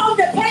it was coming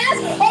to pass.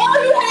 All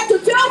you had to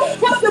do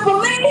was to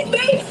believe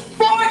me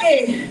for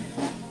it.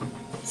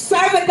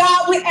 Serving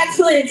God with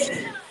excellence.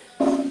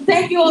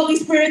 Thank you, Holy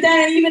Spirit. That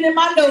ain't even in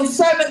my notes.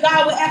 Serving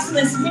God with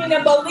excellence,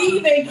 meaning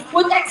believing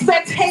with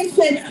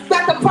expectation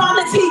that the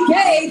promise he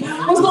gave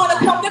was going to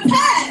come to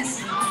pass.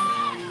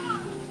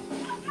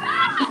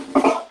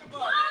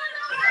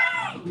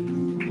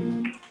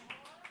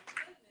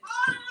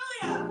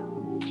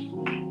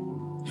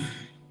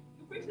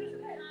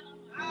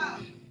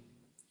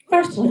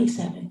 Verse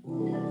 27.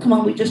 Come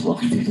on, we just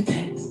walking through the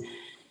text.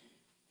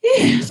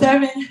 Yeah,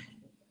 serving.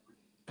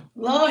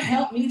 Lord,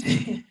 help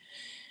me.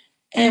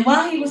 And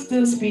while he was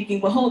still speaking,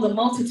 behold, a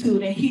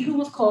multitude, and he who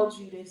was called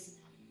Judas,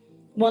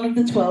 one of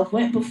the 12,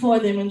 went before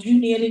them and drew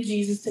near to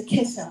Jesus to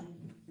kiss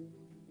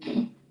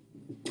him.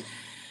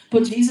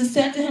 But Jesus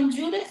said to him,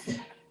 Judas,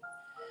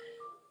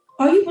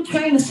 are you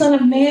betraying the Son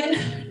of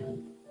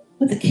Man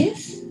with a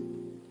kiss?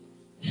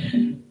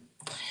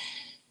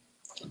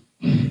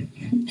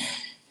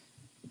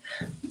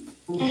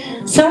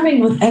 Serving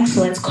with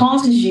excellence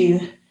causes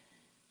you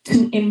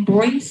to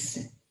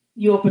embrace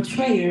your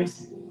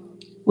betrayers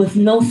with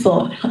no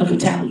thought of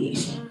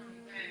retaliation.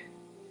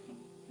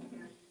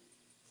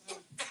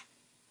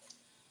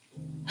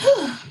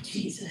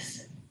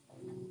 Jesus.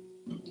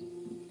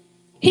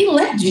 He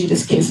let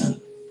Judas kiss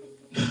him.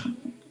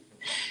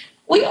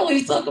 We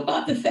always talk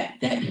about the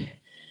fact that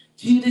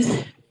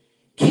Judas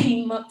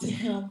came up to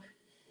him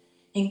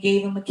and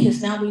gave him a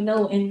kiss. Now we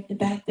know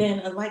back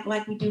then,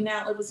 like we do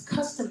now, it was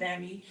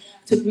customary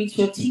to greet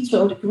your teacher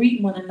or to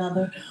greet one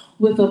another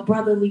with a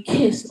brotherly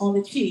kiss on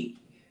the cheek.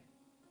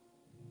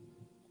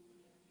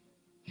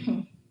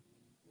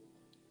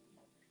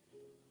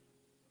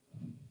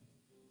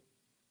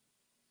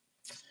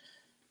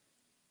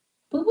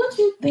 But would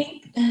you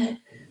think that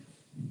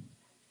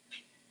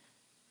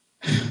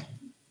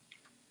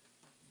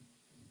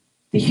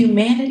the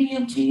humanity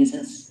of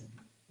Jesus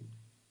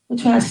would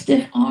try to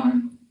stiff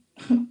arm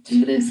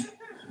Judas?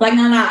 Like,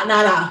 no,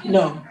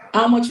 I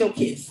don't want your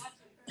kiss.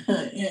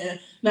 Yeah,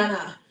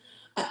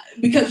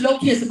 because your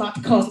kiss about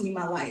to cost me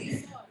my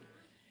life.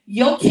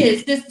 Your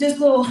kiss, this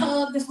little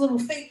hug, this little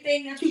fake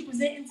thing that you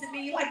presenting to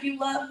me like you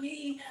love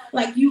me,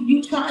 like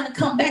you trying to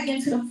come back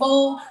into the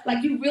fold,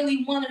 like you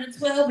really one of the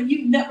 12 and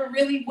you never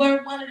really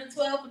were one of the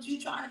 12, but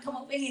you trying to come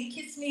up in and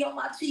kiss me on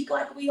my cheek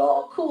like we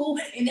all cool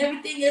and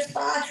everything is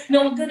fine.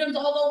 No good and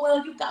all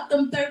well, you got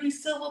them 30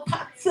 silver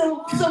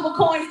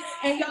coins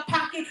in your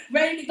pocket,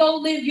 ready to go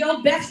live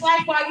your best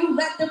life while you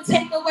let them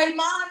take away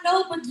mine.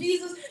 No, but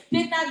Jesus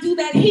did not do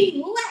that.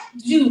 He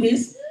let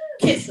Judas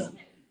kiss him.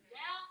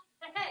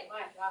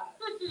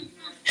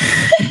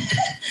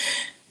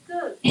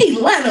 He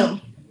let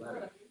him.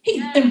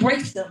 He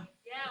embraced them.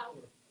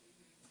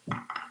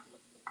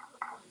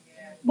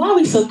 Why are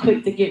we so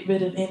quick to get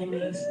rid of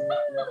enemies?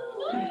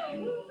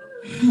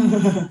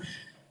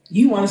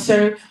 You want to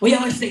serve? We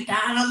always say, God,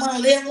 I want to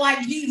live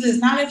like Jesus.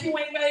 Not if you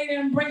ain't ready to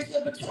embrace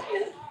your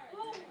betrayer.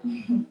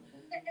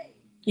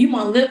 You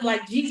want to live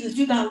like Jesus,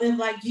 you got to live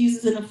like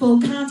Jesus in the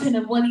full content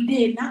of what he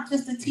did. Not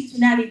just the teaching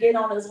that he did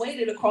on his way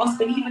to the cross,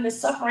 but even the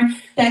suffering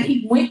that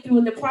he went through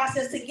in the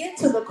process to get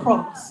to the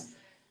cross.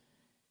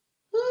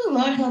 Ooh,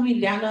 Lord help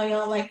me. I know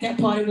y'all like that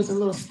part. It was a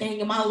little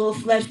sting in my little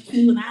flesh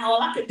too. And all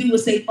I could do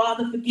was say,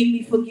 Father, forgive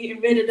me for getting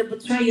rid of the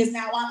betrayers.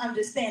 Now I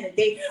understand that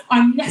they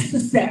are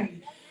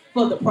necessary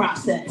for the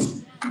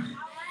process.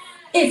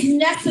 It's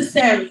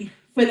necessary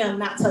for them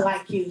not to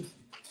like you.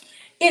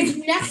 It's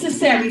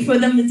necessary for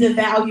them to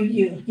devalue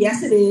you.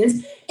 Yes, it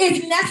is.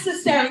 It's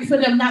necessary for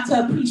them not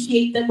to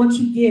appreciate what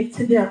you give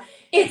to them.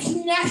 It's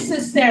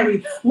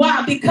necessary.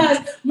 Why? Because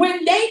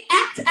when they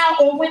act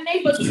out or when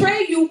they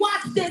betray you,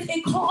 watch this,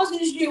 it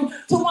causes you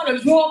to want to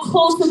draw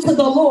closer to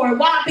the Lord.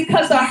 Why?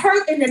 Because the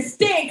hurt and the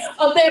sting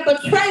of their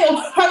betrayal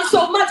hurt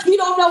so much you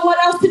don't know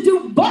what else to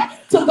do but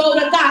to go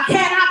to God. Can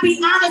I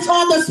be honest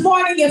on this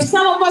morning? If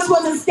some of us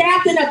wasn't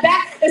stabbed in the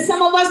back, if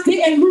some of us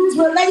didn't lose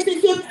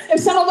relationships, if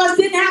some of us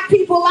didn't have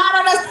people out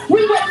on us,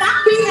 we would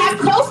not be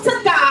as close to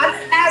God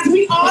as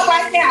we are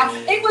right now.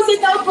 It was in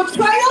those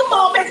betrayal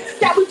moments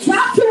that we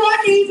dropped to our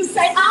knees and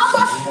say,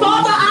 Abba,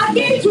 Father, I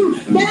need you.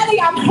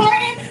 Daddy, I'm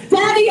hurting.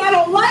 Daddy, I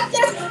don't like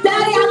this.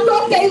 Daddy, I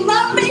thought they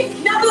love me.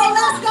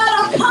 Nevertheless, God,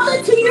 I'm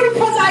coming to you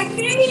because I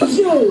need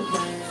you.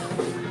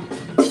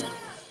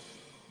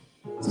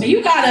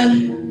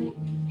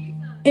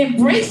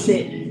 Embrace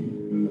it.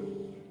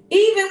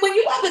 Even when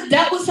you ever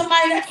dealt with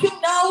somebody that you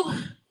know,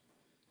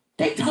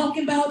 they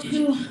talking about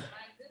you.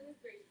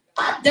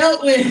 I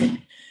dealt with,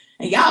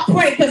 and y'all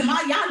pray because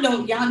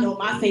y'all know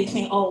my face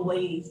ain't all the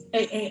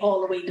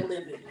way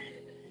delivered.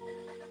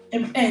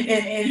 And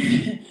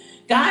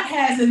God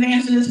has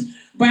Evangelist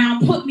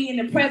Brown put me in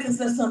the presence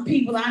of some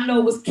people I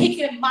know was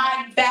kicking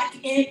my back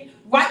in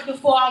right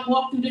before I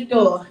walked through the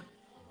door.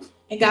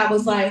 And God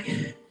was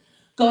like,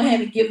 go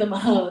ahead and give them a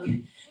hug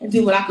and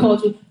do what I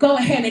called you. Go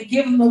ahead and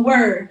give them the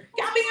word.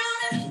 Y'all be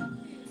honest?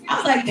 I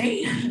was like,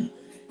 damn,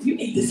 you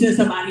need to send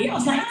somebody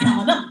else. I ain't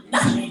telling them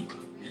nothing.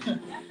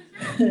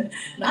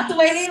 Not the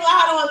way they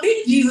lied on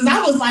me, Jesus.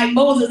 I was like,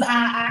 Moses,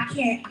 I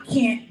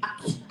can't, I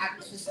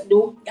just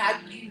know,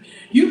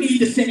 you need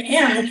to send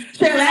Aaron.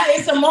 Shirley,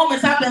 it's some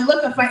moments I've been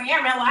looking for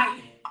Aaron,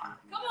 like,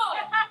 come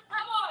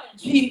on.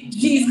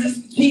 Jesus,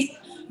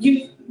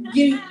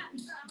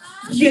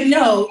 you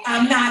know,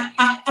 I'm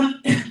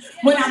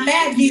when I'm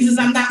mad, Jesus,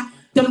 I'm not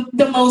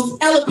the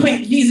most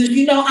eloquent, Jesus.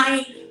 You know,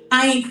 I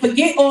ain't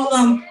forget all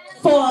them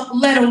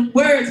 4-letter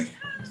words,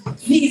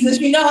 Jesus.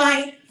 You know,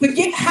 I ain't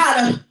forget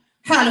how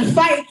to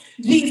fight,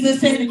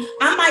 Jesus. And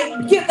I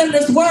might give them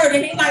this word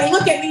and they might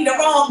look at me the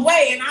wrong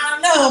way. And I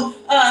don't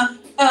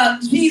know,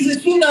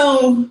 Jesus, you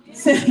know,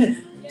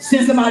 send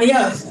somebody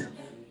else.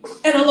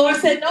 And the Lord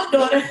said, no,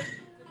 daughter,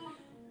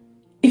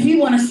 if you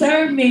want to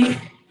serve me,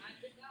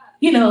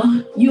 you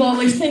know, you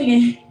always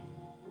singing,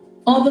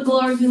 all the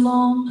glory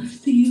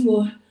belongs to you,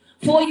 or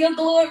for your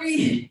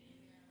glory,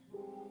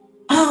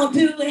 I'll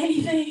do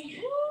anything.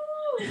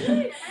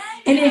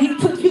 And then he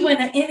put you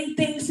in an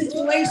anything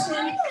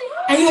situation,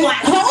 and you're like,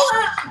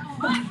 hold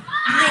up.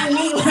 I ain't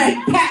mean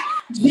like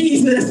that,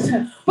 Jesus.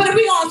 But if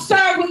we gonna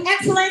serve with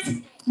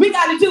excellence, we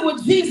got to do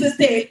what Jesus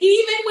did.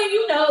 Even when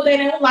you know they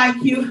don't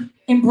like you,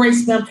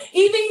 embrace them.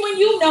 Even when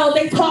you know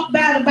they talk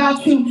bad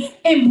about you,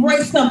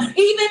 embrace them.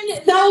 Even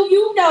though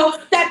you know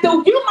that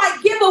though you might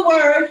give a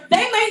word,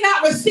 they may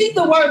not receive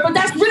the word, but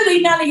that's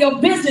really none of your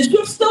business.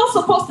 You're still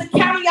supposed to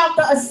carry out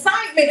the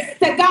assignment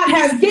that God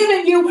has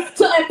given you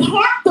to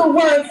impart the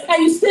word,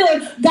 and you still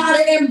got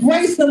to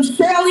embrace them.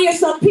 Surely, it's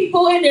some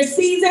people in this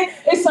season,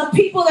 it's some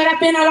people that have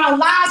been in our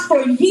lives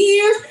for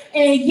years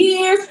and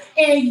years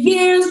and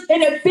years,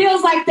 and it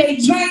feels like they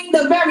drain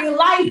the very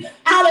life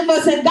out of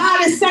us. And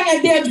God is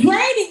saying they're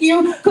draining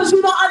you because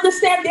you don't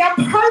understand their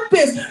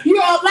purpose.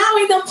 You're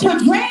allowing them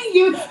to drain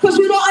you because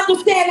you don't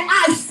understand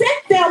I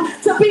sent them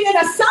to be an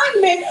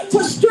assignment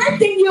to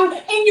strengthen you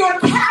in your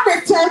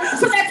character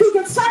so that you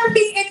can serve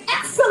me in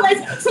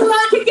excellence, so that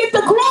I can get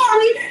the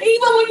glory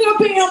even when you're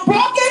being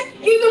broken,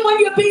 even when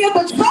you're being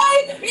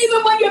betrayed,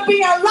 even when you're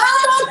being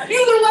lied on,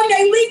 even when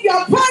they leave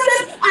your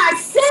presence. I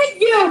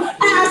sent you,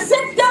 and I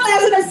sent them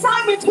as an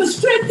assignment to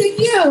strengthen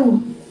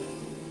you.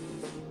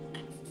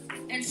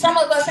 And some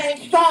of us ain't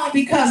strong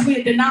because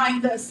we're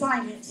denying the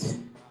assignments.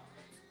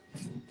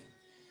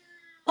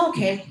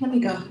 Okay, let me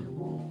go.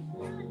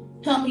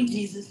 Help me,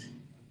 Jesus.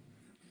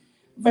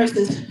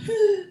 Verses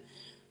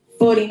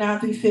 49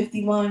 through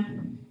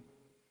 51.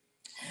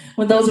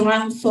 When those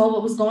around him saw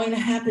what was going to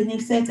happen, they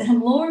said to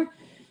him, Lord,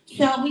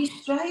 shall we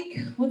strike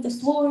with the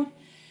sword?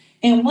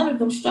 And one of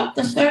them struck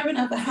the servant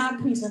of the high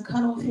priest and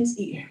cut off his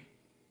ear.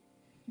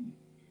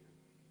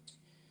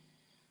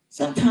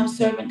 Sometimes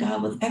serving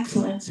God with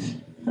excellence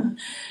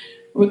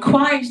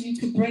requires you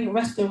to bring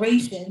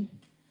restoration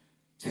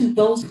to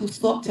those who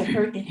sought to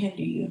hurt and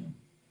hinder you.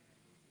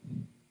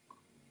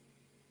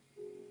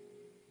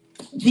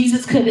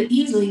 Jesus could have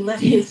easily let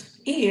his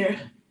ear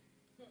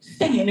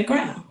stay in the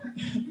ground.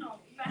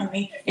 I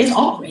mean, it's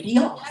already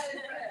off.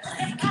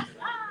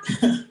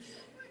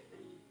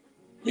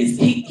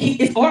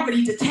 It's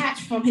already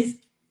detached from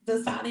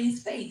the side of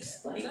his face.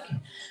 Like,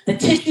 the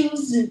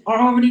tissues are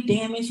already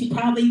damaged. He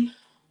probably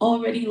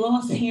already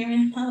lost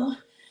hearing. Oh,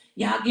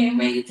 y'all getting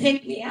ready to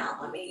take me out.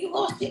 I mean, you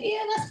lost your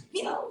ear. That's,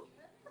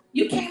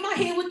 you came out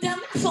here with them.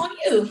 That's on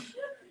you.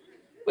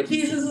 But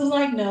Jesus is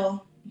like,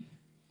 no.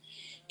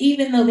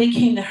 Even though they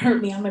came to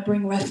hurt me, I'm going to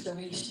bring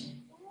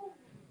restoration.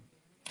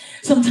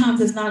 Sometimes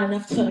it's not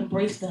enough to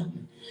embrace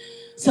them.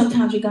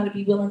 Sometimes you got to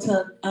be willing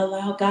to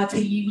allow God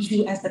to use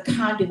you as the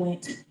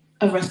conduit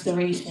of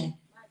restoration.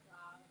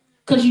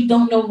 Because you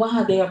don't know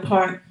why they are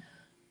apart.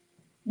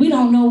 We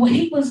don't know what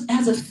he was,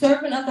 as a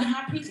servant of the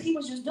high priest, he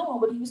was just doing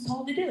what he was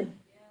told to do.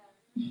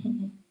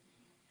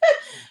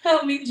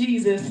 Help me,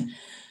 Jesus.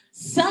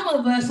 Some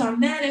of us are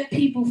mad at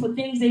people for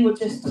things they were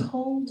just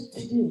told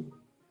to do.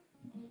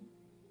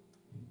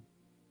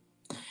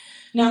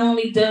 Not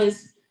only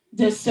does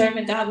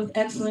serving God with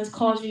excellence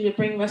cause you to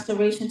bring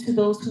restoration to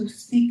those who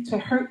seek to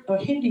hurt or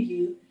hinder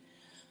you,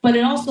 but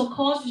it also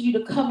causes you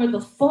to cover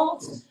the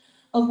faults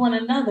of one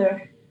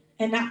another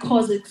and not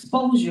cause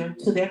exposure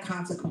to their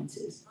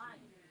consequences.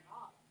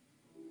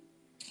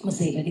 I'm going to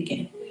say that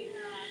again.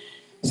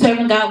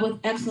 Serving God with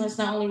excellence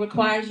not only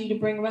requires you to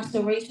bring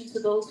restoration to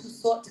those who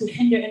sought to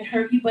hinder and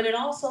hurt you, but it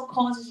also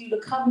causes you to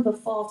cover the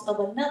faults of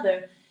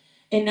another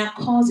and not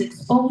cause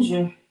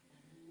exposure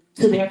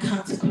to their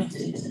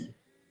consequences.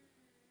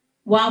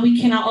 while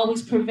we cannot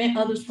always prevent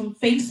others from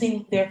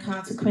facing their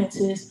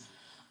consequences,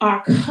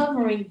 our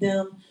covering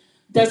them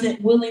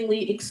doesn't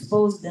willingly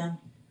expose them.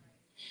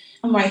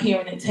 I'm right here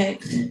in the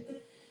text.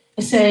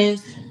 It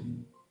says,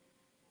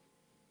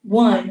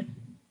 one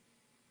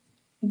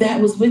that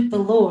was with the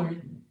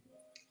Lord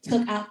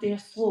took out their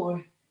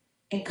sword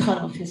and cut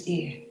off his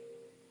ear.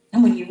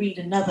 And when you read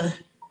another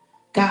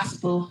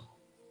gospel,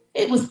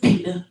 it was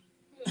Peter.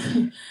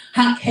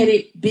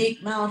 Hot-headed,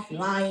 big mouth,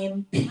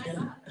 lying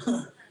Peter.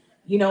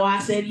 You know, I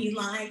said he's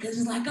lying because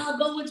it's like, I'll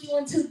go with you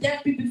into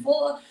death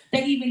before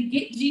they even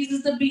get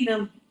Jesus to beat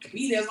him.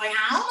 Peter's like,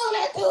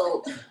 I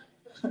don't know that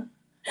dude.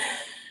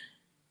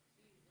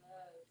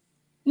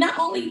 Not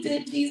only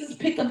did Jesus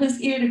pick up his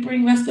ear to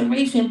bring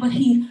restoration, but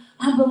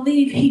I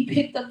believe he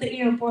picked up the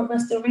ear and brought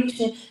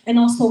restoration and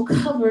also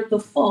covered the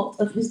fault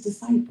of his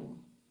disciple.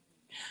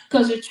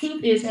 Because the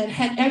truth is that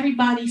had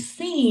everybody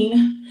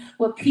seen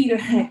what Peter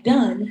had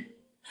done,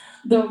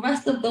 the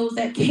rest of those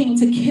that came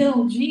to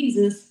kill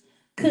Jesus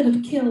could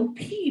have killed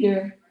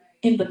Peter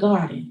in the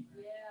garden.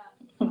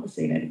 I'm going to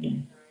say that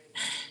again.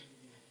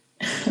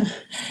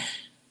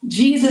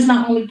 Jesus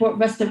not only brought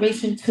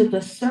restoration to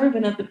the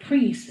servant of the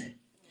priest,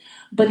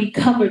 but he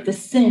covered the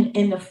sin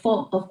and the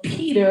fault of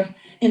Peter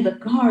in the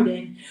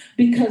garden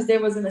because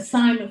there was an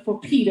assignment for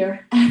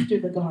Peter after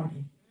the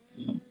garden.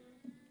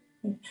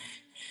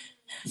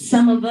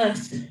 Some of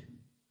us,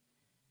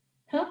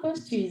 help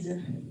us,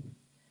 Jesus.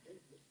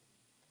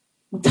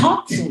 We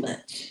talk too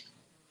much.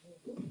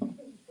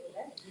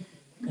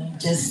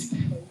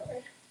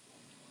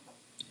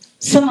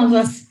 Some of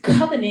us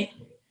covenant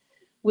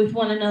with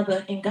one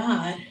another in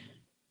God,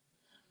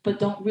 but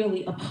don't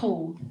really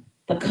uphold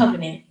the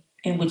covenant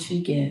in which we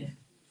give.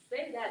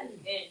 Say that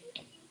again.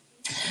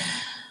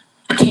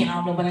 I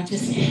don't know what I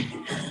just said.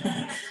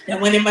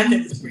 That went in my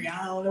notes, Bria.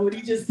 I don't know what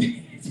he just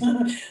said.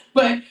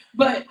 but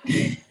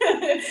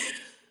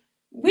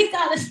we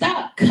gotta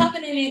stop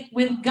covenanting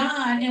with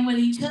God and with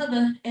each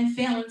other and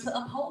failing to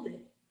uphold it.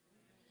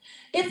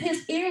 If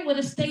his ear would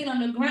have stayed on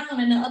the ground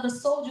and the other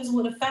soldiers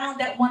would have found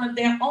that one of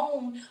their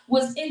own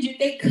was injured,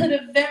 they could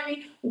have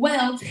very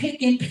well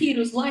taken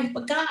Peter's life.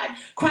 But God,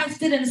 Christ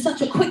did it in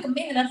such a quick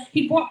manner.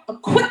 He brought a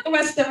quick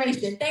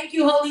restoration. Thank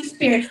you, Holy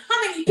Spirit.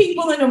 How many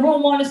people in the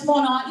room on this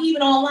morning or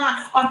even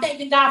online are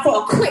thanking God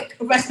for a quick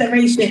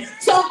restoration?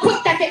 So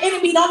quick that the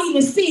enemy don't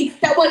even see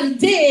that what he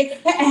did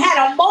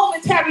had a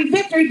momentary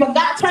victory, but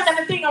God turned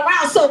everything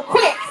around so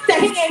quick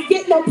that he didn't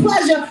get no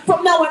pleasure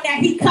from knowing that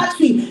he cut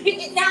you.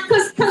 Now,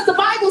 because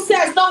the Bible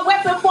says no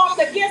weapon formed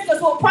against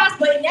us will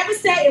prosper. It never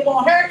said it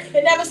won't hurt.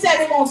 It never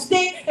said it won't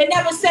sting. It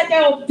never said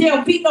there'll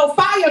be no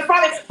fire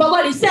from it. But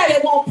what he said,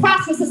 it won't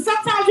prosper. So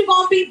sometimes you're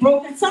going to be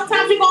broken.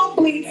 Sometimes you're going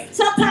to bleed.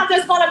 Sometimes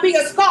there's going to be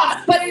a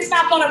scar. But it's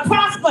not going to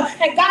prosper.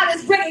 And God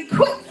is bringing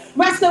quick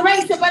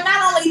restoration. But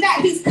not only that,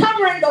 he's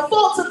covering the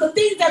faults of the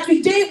things that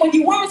you did when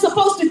you weren't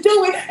supposed to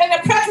do it in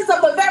the presence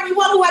of the very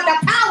one who had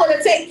the power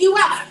to take you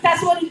out.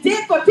 That's what he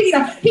did for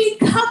Peter. He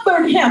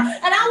covered him.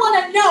 And I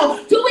want to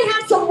know, do we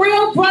have some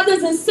real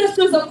brothers and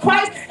sisters of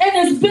Christ in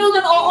this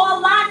building or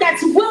online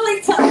that's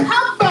willing to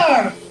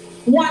cover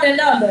one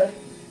another?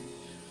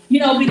 You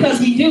know, because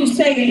we do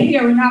say it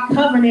here in our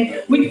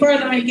covenant, we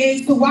further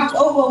engage to watch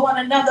over one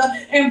another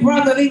in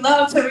brotherly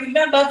love, to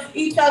remember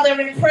each other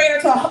in prayer,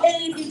 to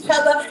aid each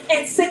other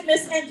in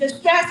sickness and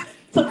distress,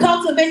 to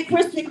cultivate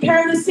Christian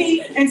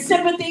courtesy and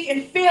sympathy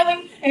and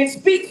feeling, and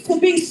speak to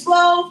be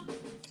slow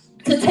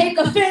to take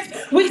offense.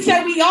 We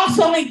say we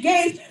also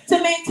engage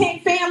to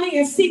maintain family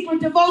and secret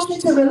devotion,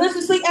 to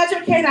religiously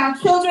educate our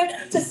children,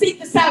 to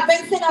seek the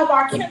salvation of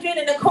our kindred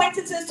and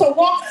acquaintances, to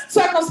walk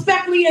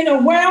circumspectly in the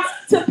world,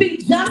 to be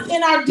just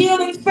in our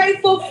dealings,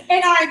 faithful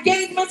in our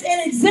engagements,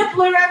 and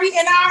exemplary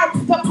in our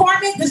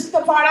department. This is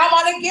the part I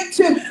want to get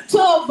to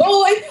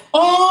avoid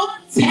all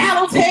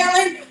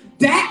tattletaling,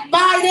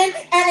 backbiting,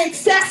 and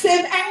excessive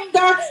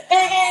anger.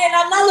 And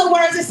in other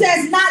words, it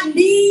says not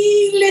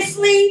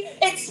needlessly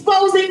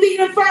exposing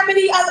the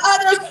infirmity of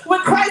others. When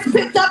Christ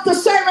picked up the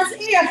servant's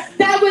ear,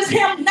 that was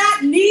him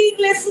not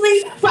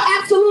needlessly, for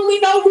absolutely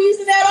no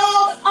reason at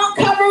all,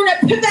 uncovering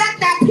the fact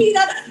that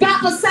Peter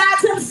got beside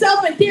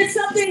himself and did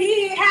something he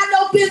didn't have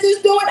no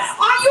business doing.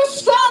 Are you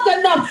strong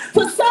enough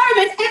to serve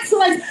in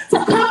excellence,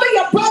 to cover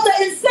your brother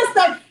and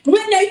sister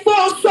when they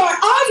fall short?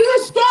 Are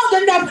you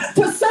strong enough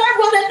to serve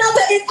one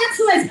another in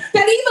excellence,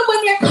 that even when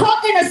you're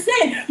caught in a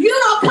sin, you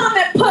don't come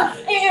and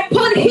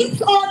put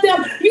heaps on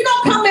them, you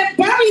don't come and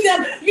bury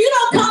them, you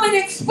don't come and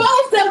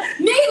expose them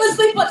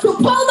needlessly, but you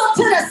pull them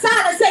to the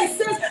side and say,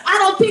 sis, I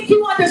don't think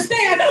you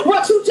understand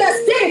what you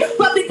just did,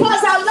 but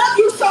because I love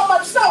you so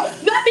much so,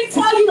 let me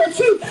tell you the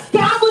truth.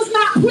 God was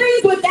not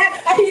pleased with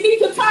that, and he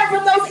needs to turn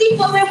from those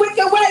evil and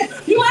wicked ways.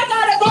 You ain't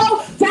gotta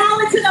go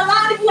down into the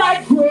line and be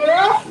like,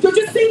 girl, did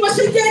you see what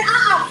she did?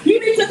 You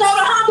need to go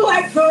to her and be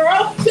like,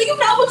 girl, do you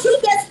know what you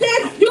just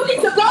did? You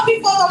need to go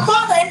before the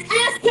Father and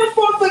ask him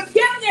for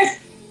forgiveness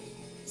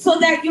so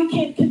that you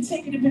can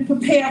continue to be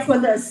prepared for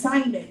the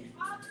assignment.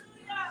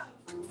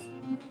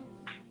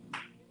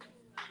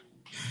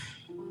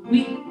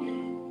 We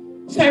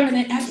serving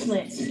in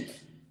excellence.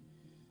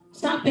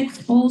 Stop Stop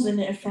exposing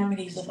the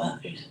infirmities of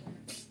others.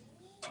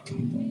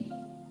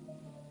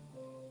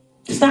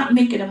 Stop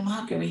making a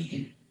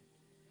mockery.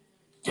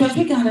 Church,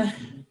 we gotta,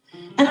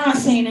 and I'm not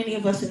saying any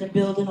of us in the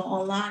building or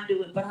online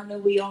do it, but I know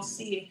we all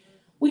see it.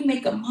 We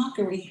make a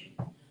mockery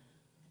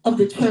of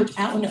the church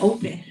out in the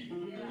open.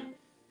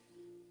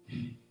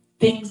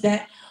 Things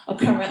that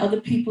occur at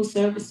other people's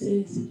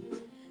services,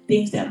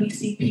 things that we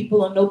see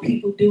people or know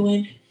people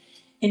doing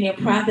in their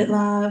private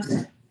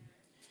lives.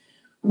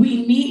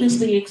 We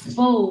needlessly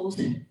expose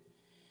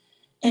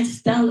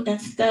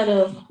instead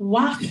of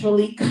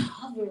watchfully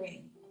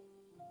covering.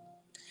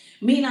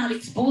 Me not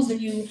exposing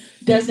you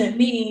doesn't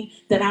mean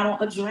that I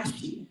don't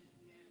address you.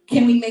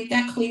 Can we make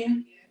that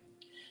clear?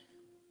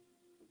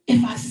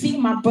 If I see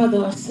my brother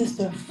or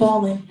sister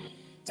falling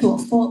to a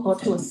fault or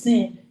to a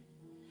sin,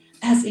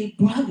 as a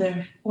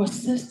brother or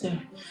sister,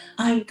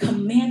 I am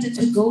commanded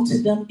to go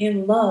to them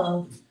in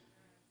love,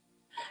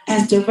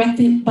 as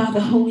directed by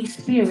the Holy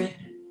Spirit,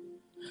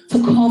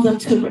 to call them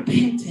to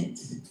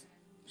repentance,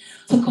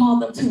 to call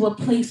them to a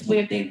place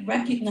where they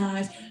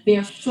recognize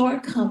their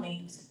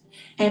shortcomings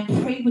and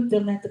pray with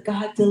them that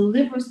God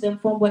delivers them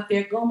from what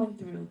they're going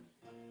through.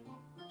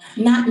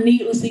 Not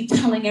needlessly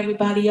telling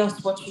everybody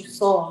else what you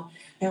saw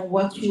and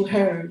what you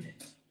heard.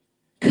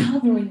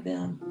 Covering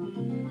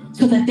them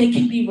so that they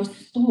can be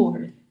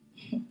restored.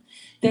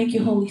 Thank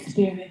you, Holy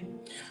Spirit.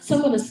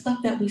 Some of the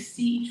stuff that we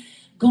see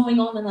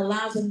going on in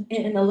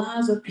the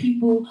lives of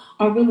people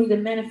are really the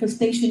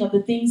manifestation of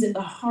the things in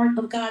the heart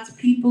of God's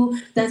people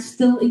that's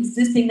still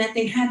existing, that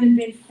they haven't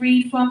been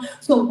freed from.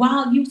 So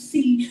while you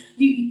see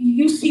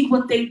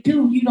what they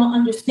do, you don't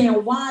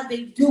understand why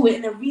they do it.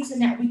 And the reason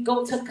that we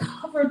go to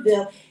cover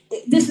them,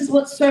 this is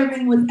what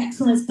serving with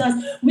excellence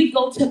does. We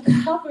go to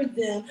cover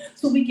them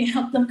so we can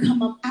help them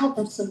come up out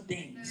of some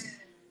things.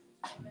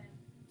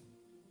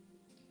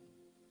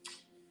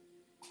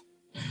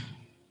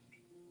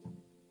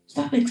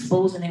 Stop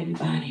exposing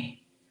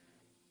everybody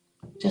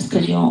just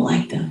because you don't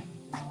like them.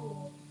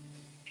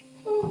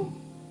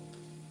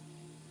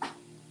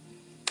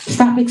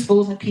 Stop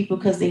exposing people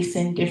because they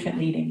sin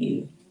differently than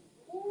you.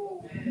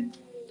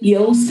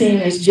 Your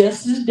sin is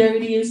just as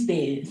dirty as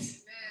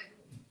theirs.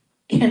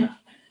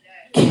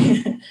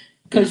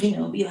 Because,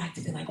 we like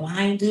to be like, well,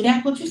 I ain't do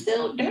that, but you're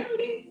still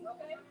dirty.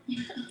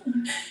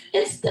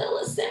 It's still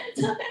a sin,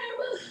 Tamara.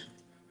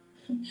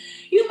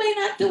 You may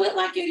not do it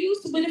like you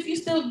used to, but if you're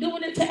still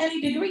doing it to any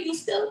degree, you're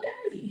still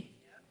dirty.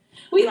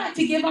 We like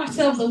to give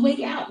ourselves a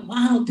way out. Well,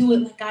 I don't do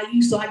it like I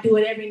used to. I do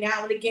it every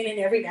now and again, and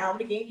every now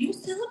and again, you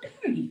still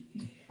dirty.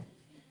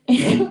 And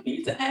you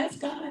need to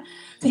ask God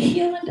to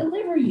heal and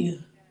deliver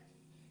you.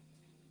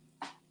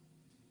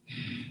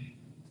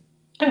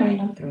 All right,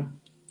 I'm through.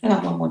 I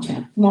got one more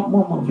chapter, one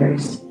more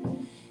verse.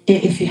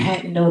 If you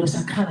hadn't noticed,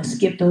 I kind of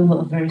skipped over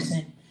a verse,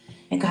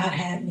 and God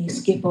had me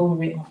skip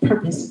over it on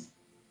purpose.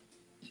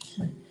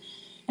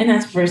 And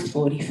that's verse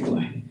 44.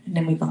 And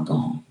then we're going to go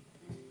home.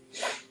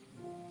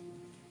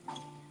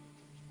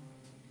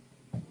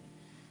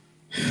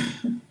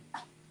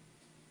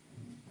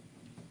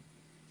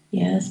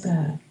 Yes,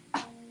 God.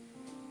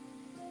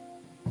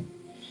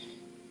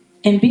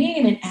 And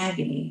being in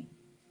agony,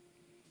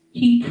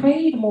 he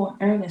prayed more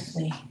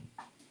earnestly.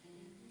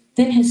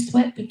 Then his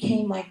sweat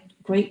became like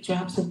great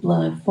drops of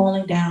blood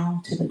falling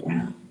down to the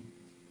ground.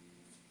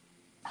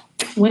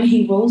 When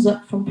he rose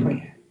up from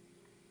prayer,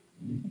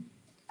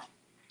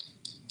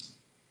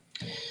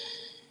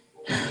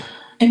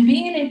 and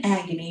being in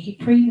agony, he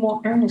prayed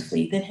more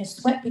earnestly. Then his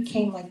sweat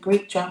became like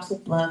great drops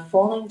of blood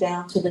falling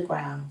down to the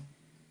ground.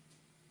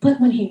 But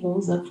when he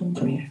rose up from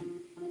prayer,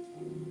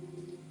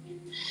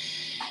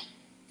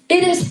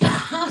 it is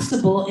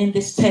possible in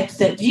this text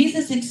that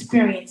Jesus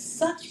experienced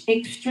such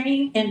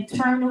extreme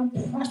internal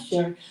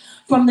pressure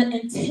from the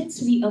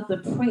intensity of the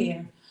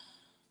prayer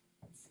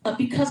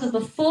because of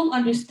the full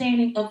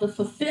understanding of the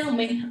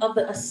fulfillment of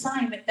the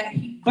assignment that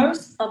he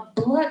burst a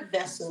blood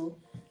vessel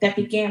that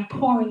began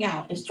pouring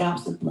out as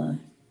drops of blood.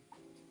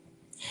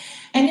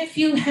 And if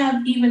you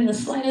have even the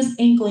slightest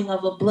inkling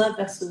of a blood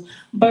vessel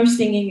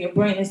bursting in your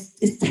brain,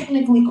 it's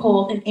technically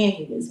called an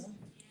aneurysm.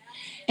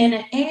 And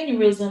an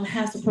aneurysm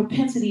has the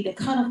propensity to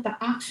cut off the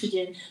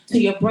oxygen to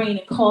your brain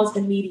and cause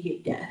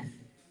immediate death.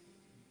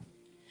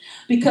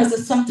 Because of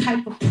some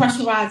type of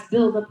pressurized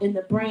buildup in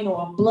the brain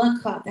or a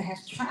blood clot that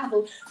has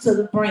traveled to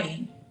the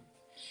brain.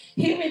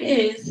 Here it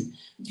is.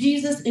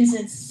 Jesus is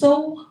in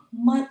so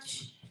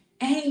much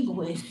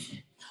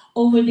anguish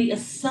over the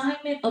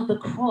assignment of the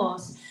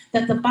cross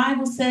that the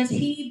Bible says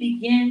he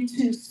began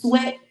to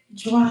sweat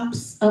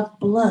drops of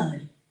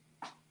blood.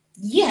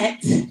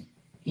 Yet,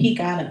 he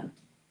got up.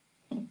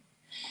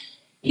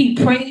 He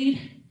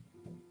prayed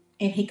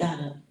and he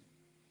got up.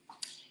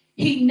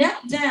 He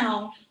knelt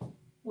down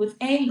with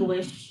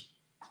anguish,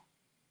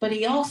 but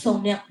he also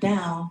knelt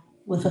down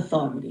with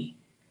authority.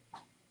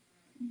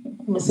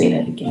 I'm going to say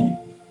that again.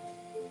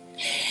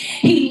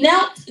 He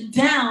knelt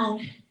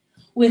down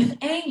with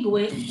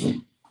anguish,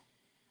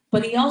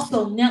 but he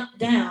also knelt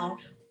down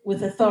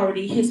with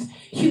authority. His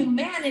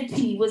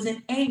humanity was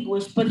in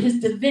anguish, but his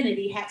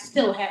divinity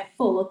still had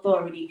full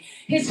authority.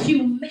 His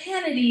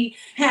humanity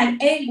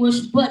had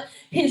anguish, but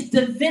his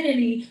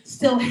divinity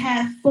still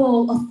had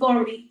full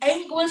authority.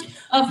 Anguish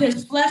of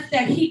his flesh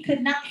that he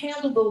could not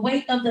handle the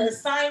weight of the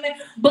assignment,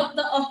 but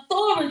the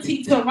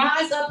authority to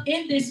rise up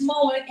in this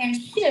moment and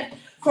shift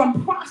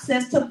from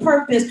process to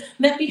purpose.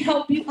 Let me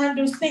help you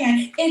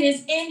understand. It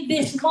is in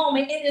this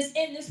moment, it is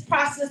in this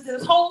process,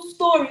 this whole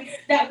story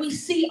that we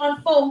see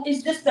unfold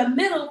is just the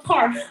middle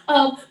part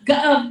of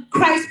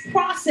Christ's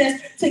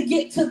process to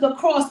get to the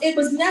cross. It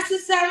was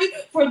necessary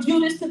for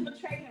Judas to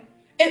betray him.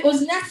 It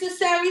was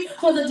necessary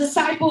for the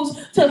disciples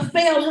to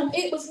fail him.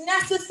 It was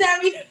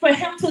necessary for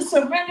him to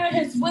surrender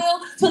his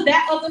will to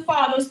that of the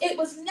Father's. It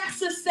was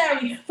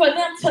necessary for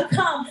them to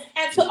come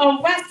and to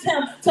arrest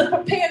him, to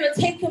prepare to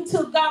take him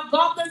to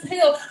Golgotha's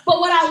hill.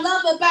 But what I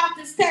love about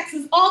this text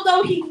is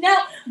although he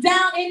knelt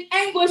down in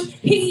anguish,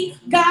 he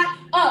got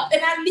up.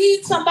 And I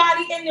need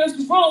somebody in this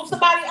room,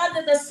 somebody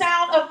under the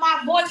sound of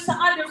my voice to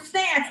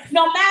understand,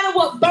 no matter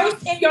what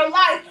bursts in your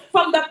life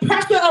from the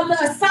pressure of the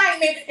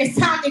assignment, it's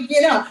time to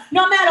get up.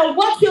 No matter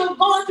what you're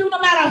going through, no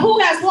matter who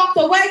has walked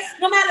away,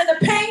 no matter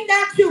the pain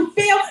that you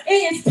feel,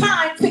 it is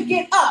time to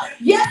get up.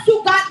 Yes,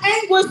 you got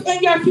anguish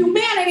in your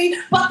humanity,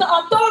 but the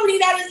authority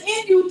that is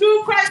in you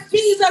through Christ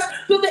Jesus,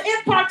 through the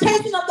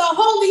impartation of the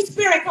Holy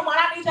Spirit. Come on,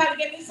 I need y'all to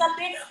give me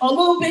something a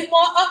little bit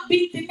more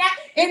upbeat than that.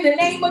 In the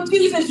name of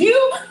Jesus,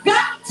 you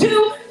got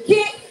to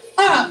get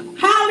up.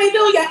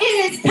 Hallelujah.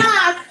 It is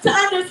time to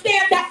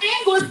understand that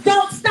anguish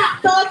don't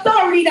stop the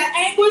authority. That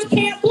anguish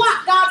can't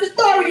block God's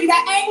authority.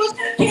 That anguish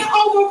can't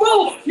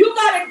overrule. You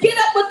got to get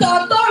up with the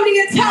authority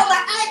and tell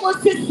the anguish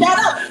to shut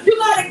up. You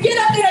got to get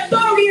up in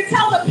authority and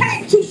tell the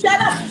pain to shut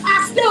up.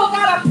 I still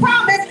got a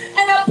promise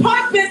and a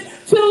purpose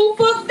to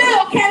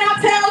fulfill. Can I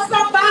tell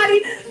somebody?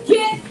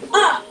 Get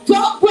up.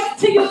 Don't wait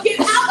till you get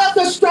out of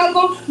the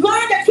struggle.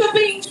 Learn that you're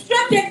being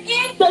strengthened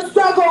in the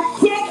struggle.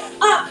 Get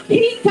up.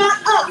 He got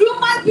up. You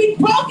might be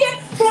broken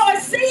for a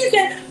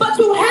season, but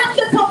you have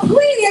to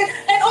complete it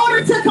in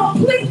order to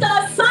complete the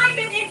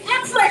assignment in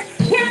excellence.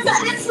 Here's the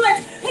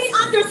excellence. He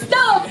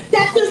understood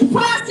that this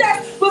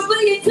process was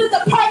leading to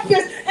the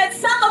purpose, and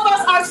some of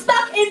us are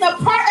stuck in the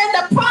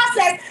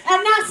process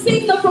and not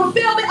seeing the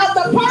fulfillment of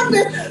the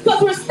purpose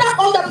because we're stuck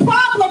on the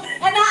problem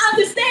and not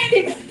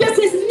understanding this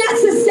is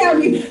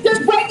necessary.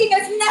 This breaking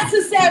is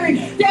necessary.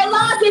 Their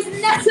loss is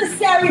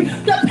necessary.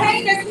 The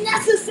pain is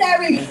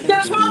necessary.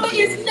 The trauma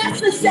is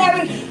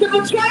necessary. The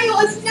betrayal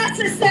is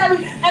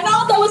necessary. And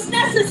although it's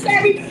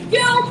necessary,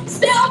 you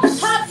still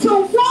have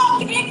to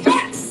walk in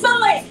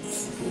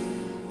excellence.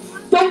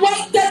 The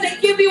weight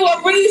doesn't give you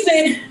a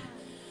reason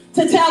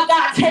to tell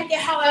God, take it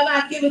however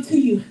I give it to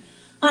you.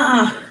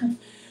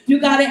 You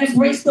got to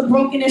embrace the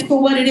brokenness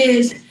for what it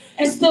is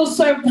and still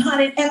serve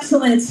God in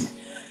excellence.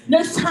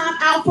 There's time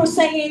out for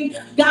saying,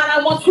 God,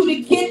 I want you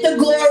to get the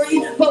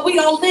glory, but we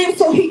don't live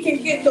so he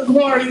can get the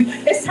glory.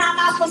 It's time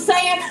out for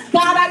saying,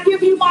 God, I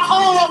give you my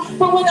all,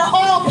 but when the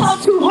all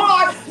comes too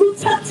hard, we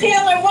tuck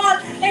tail and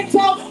run and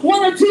don't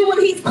want to do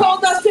what he's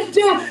called us to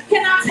do.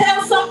 Can I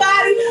tell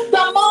somebody,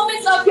 the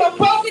moments of your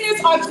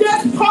brokenness are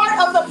just part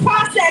of the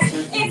process.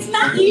 It's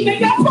not even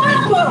your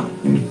problem.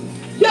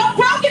 Your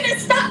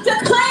brokenness, stop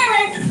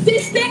declaring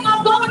this thing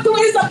I'm going through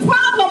is a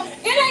problem.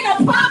 It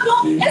ain't a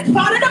problem. It's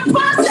part of the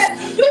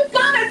process. You've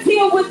got to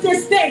deal with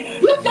this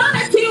thing. You've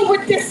got to deal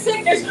with this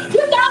sickness.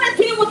 You've got to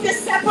deal with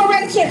this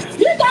separation.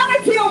 You've got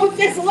to deal with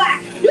this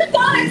lack. You've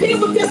got to deal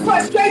with this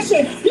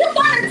frustration. You've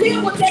got to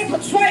deal with their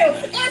betrayal.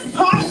 It's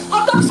part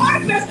of the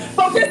purpose.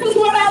 But this is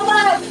what I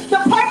love. The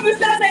purpose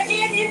doesn't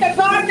end in the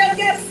Garden of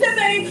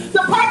Gethsemane.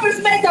 The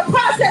purpose makes the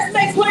process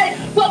makes way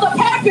for the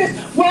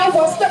purpose. Well,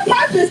 what's the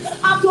purpose?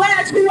 I'm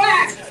glad you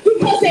asked,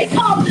 because they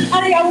come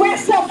and they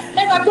arrest him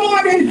in the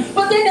garden,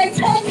 but then they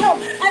take him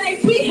and they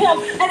beat him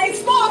and they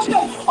scourge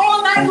him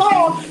all night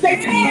long.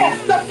 They tear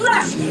the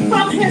flesh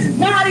from his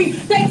body.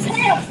 They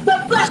tear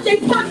the flesh. They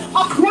put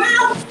a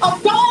crown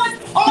of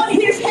thorns on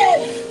his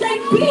head. They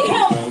beat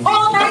him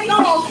all night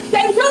long.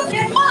 They whip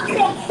and mock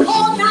him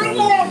all night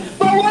long.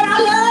 But what I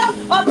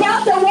love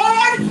about the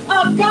word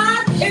of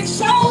God, it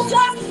shows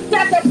us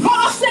that the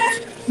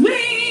process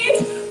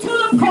leads to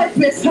the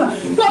purpose.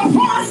 The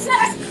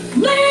process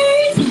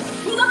leads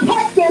to the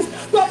purpose.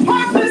 The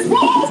purpose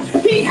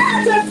was he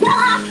had to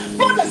die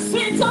for the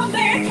sins of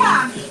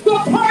mankind. The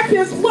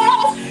purpose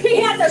was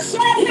he had to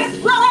shed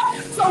his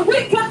blood so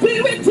we could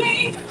be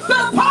redeemed.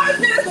 The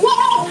purpose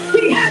was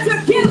he had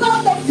to give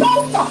up the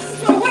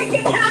ghost so we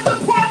can have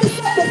the promise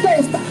of the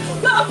ghost.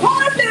 The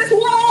purpose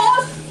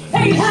was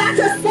he had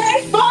to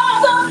say,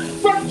 Father,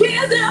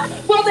 forgive them,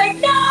 for they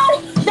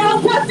know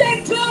not what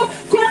they do.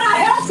 Can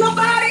I help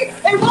somebody?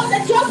 It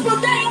wasn't just for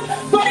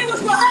them, but it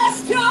was for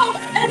us too.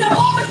 And the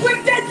moment we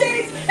did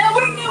things and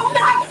we knew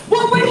not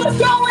what we was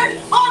doing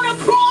on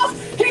the cross,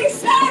 he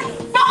said,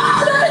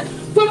 Father,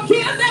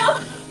 forgive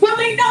them, for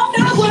they know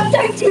not what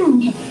they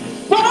do.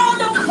 But on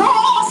the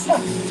cross,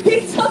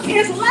 he took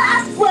his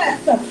last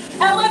breath.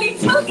 And when he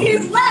took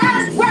his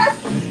last breath,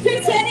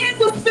 he said, it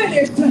was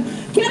finished.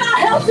 Can I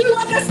help you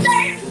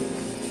understand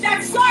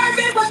that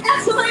serving with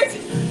excellence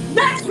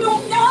lets you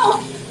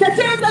know that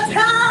there's a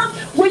time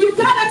when you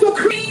gotta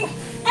decree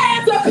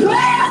and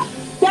declare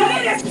that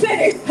it is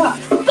finished.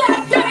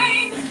 That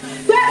thing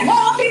that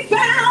held me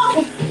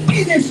bound,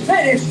 it is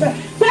finished.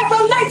 That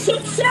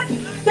relationship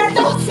that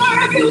don't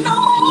serve you no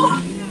more,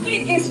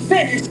 it is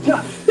finished.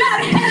 That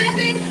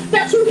habit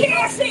that you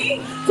can't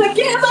seem to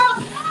give up,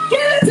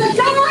 give it to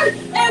God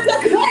and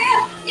declare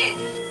it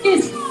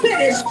is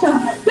finished.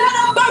 That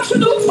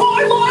emotional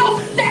turmoil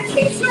that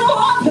keeps you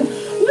up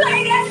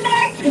late at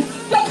night,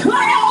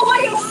 declare over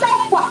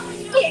yourself,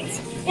 it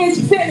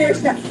is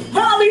finished.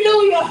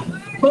 Hallelujah.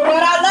 But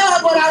what I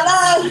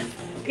love,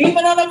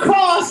 even on the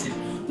cross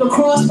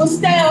was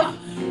still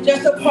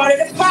just a part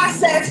of the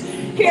process.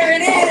 Here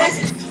it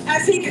is,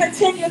 as he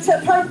continued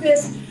to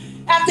purpose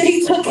after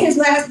he took his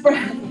last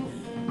breath.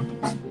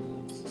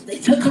 They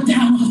took him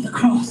down off the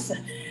cross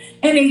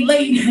and they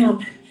laid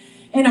him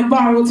in a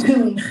borrowed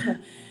tomb.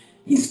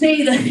 He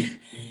stayed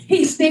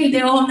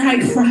there all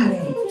night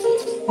Friday,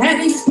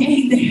 and he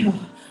stayed there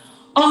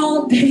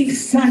all day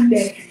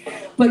Sunday.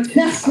 But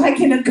just like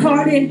in the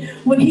garden,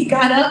 when he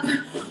got up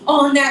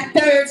on that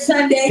third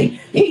Sunday,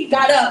 he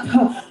got up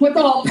with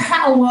all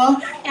power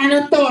and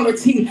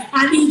authority.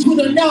 I need you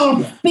to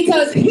know,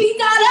 because he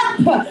got up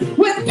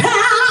with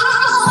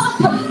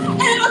power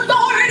and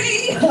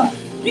authority.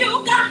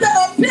 You got the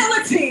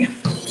ability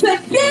to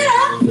get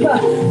up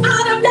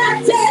out of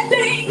that dead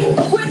thing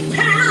with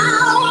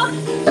power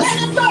and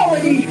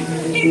authority.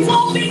 It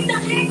don't mean the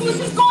English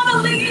is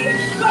gonna leave,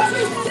 but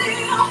you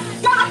still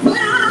got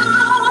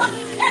power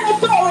and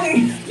authority.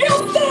 You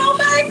still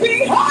may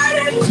be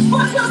hurting,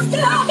 but you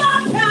still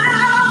got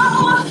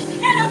power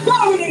and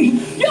authority.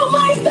 You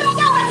might still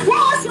gotta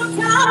cross your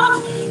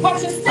tongue, but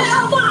you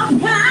still got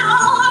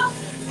power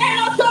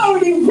and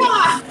authority.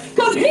 Why?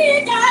 Because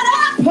he got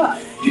up.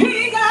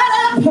 He got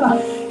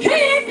up.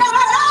 He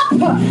got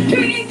up.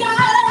 He got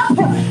up.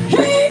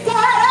 He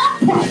got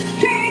up.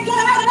 He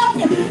got up.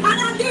 And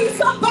I need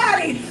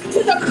somebody to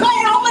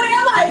declare over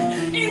their life,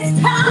 it's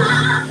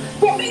time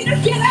for me to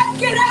get up,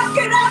 get up,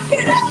 get up,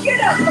 get up,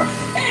 get up.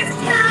 It's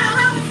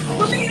time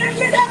for me to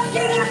get up,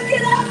 get up,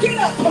 get up, get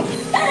up.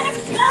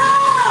 It's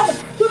time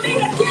for me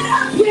to get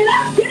up, get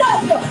up, get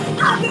up.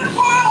 I've been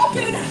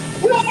broken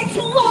way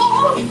too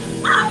long.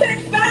 I've been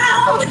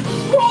bound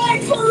way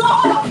too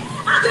long.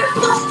 I've been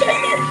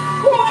frustrated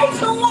way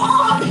too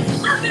long.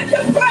 I've been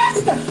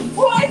depressed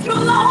way too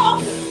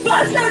long.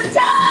 But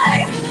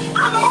today,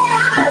 I'm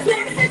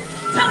rising.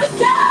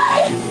 Today,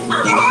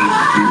 I'm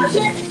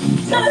rising.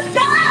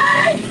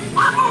 Today,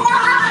 I'm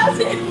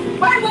rising.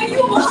 Right where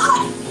you are,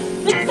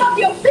 lift up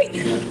your feet.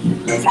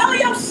 Tell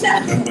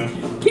yourself,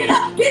 get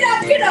up, get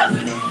up, get up.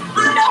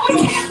 I know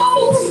we can't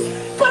move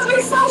because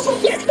we social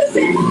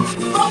distancing.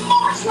 But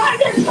march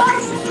right in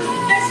place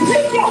and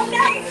speak your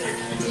name.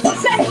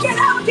 Say, get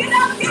up, get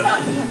up, get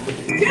up.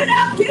 Get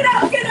up, get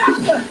up, get up.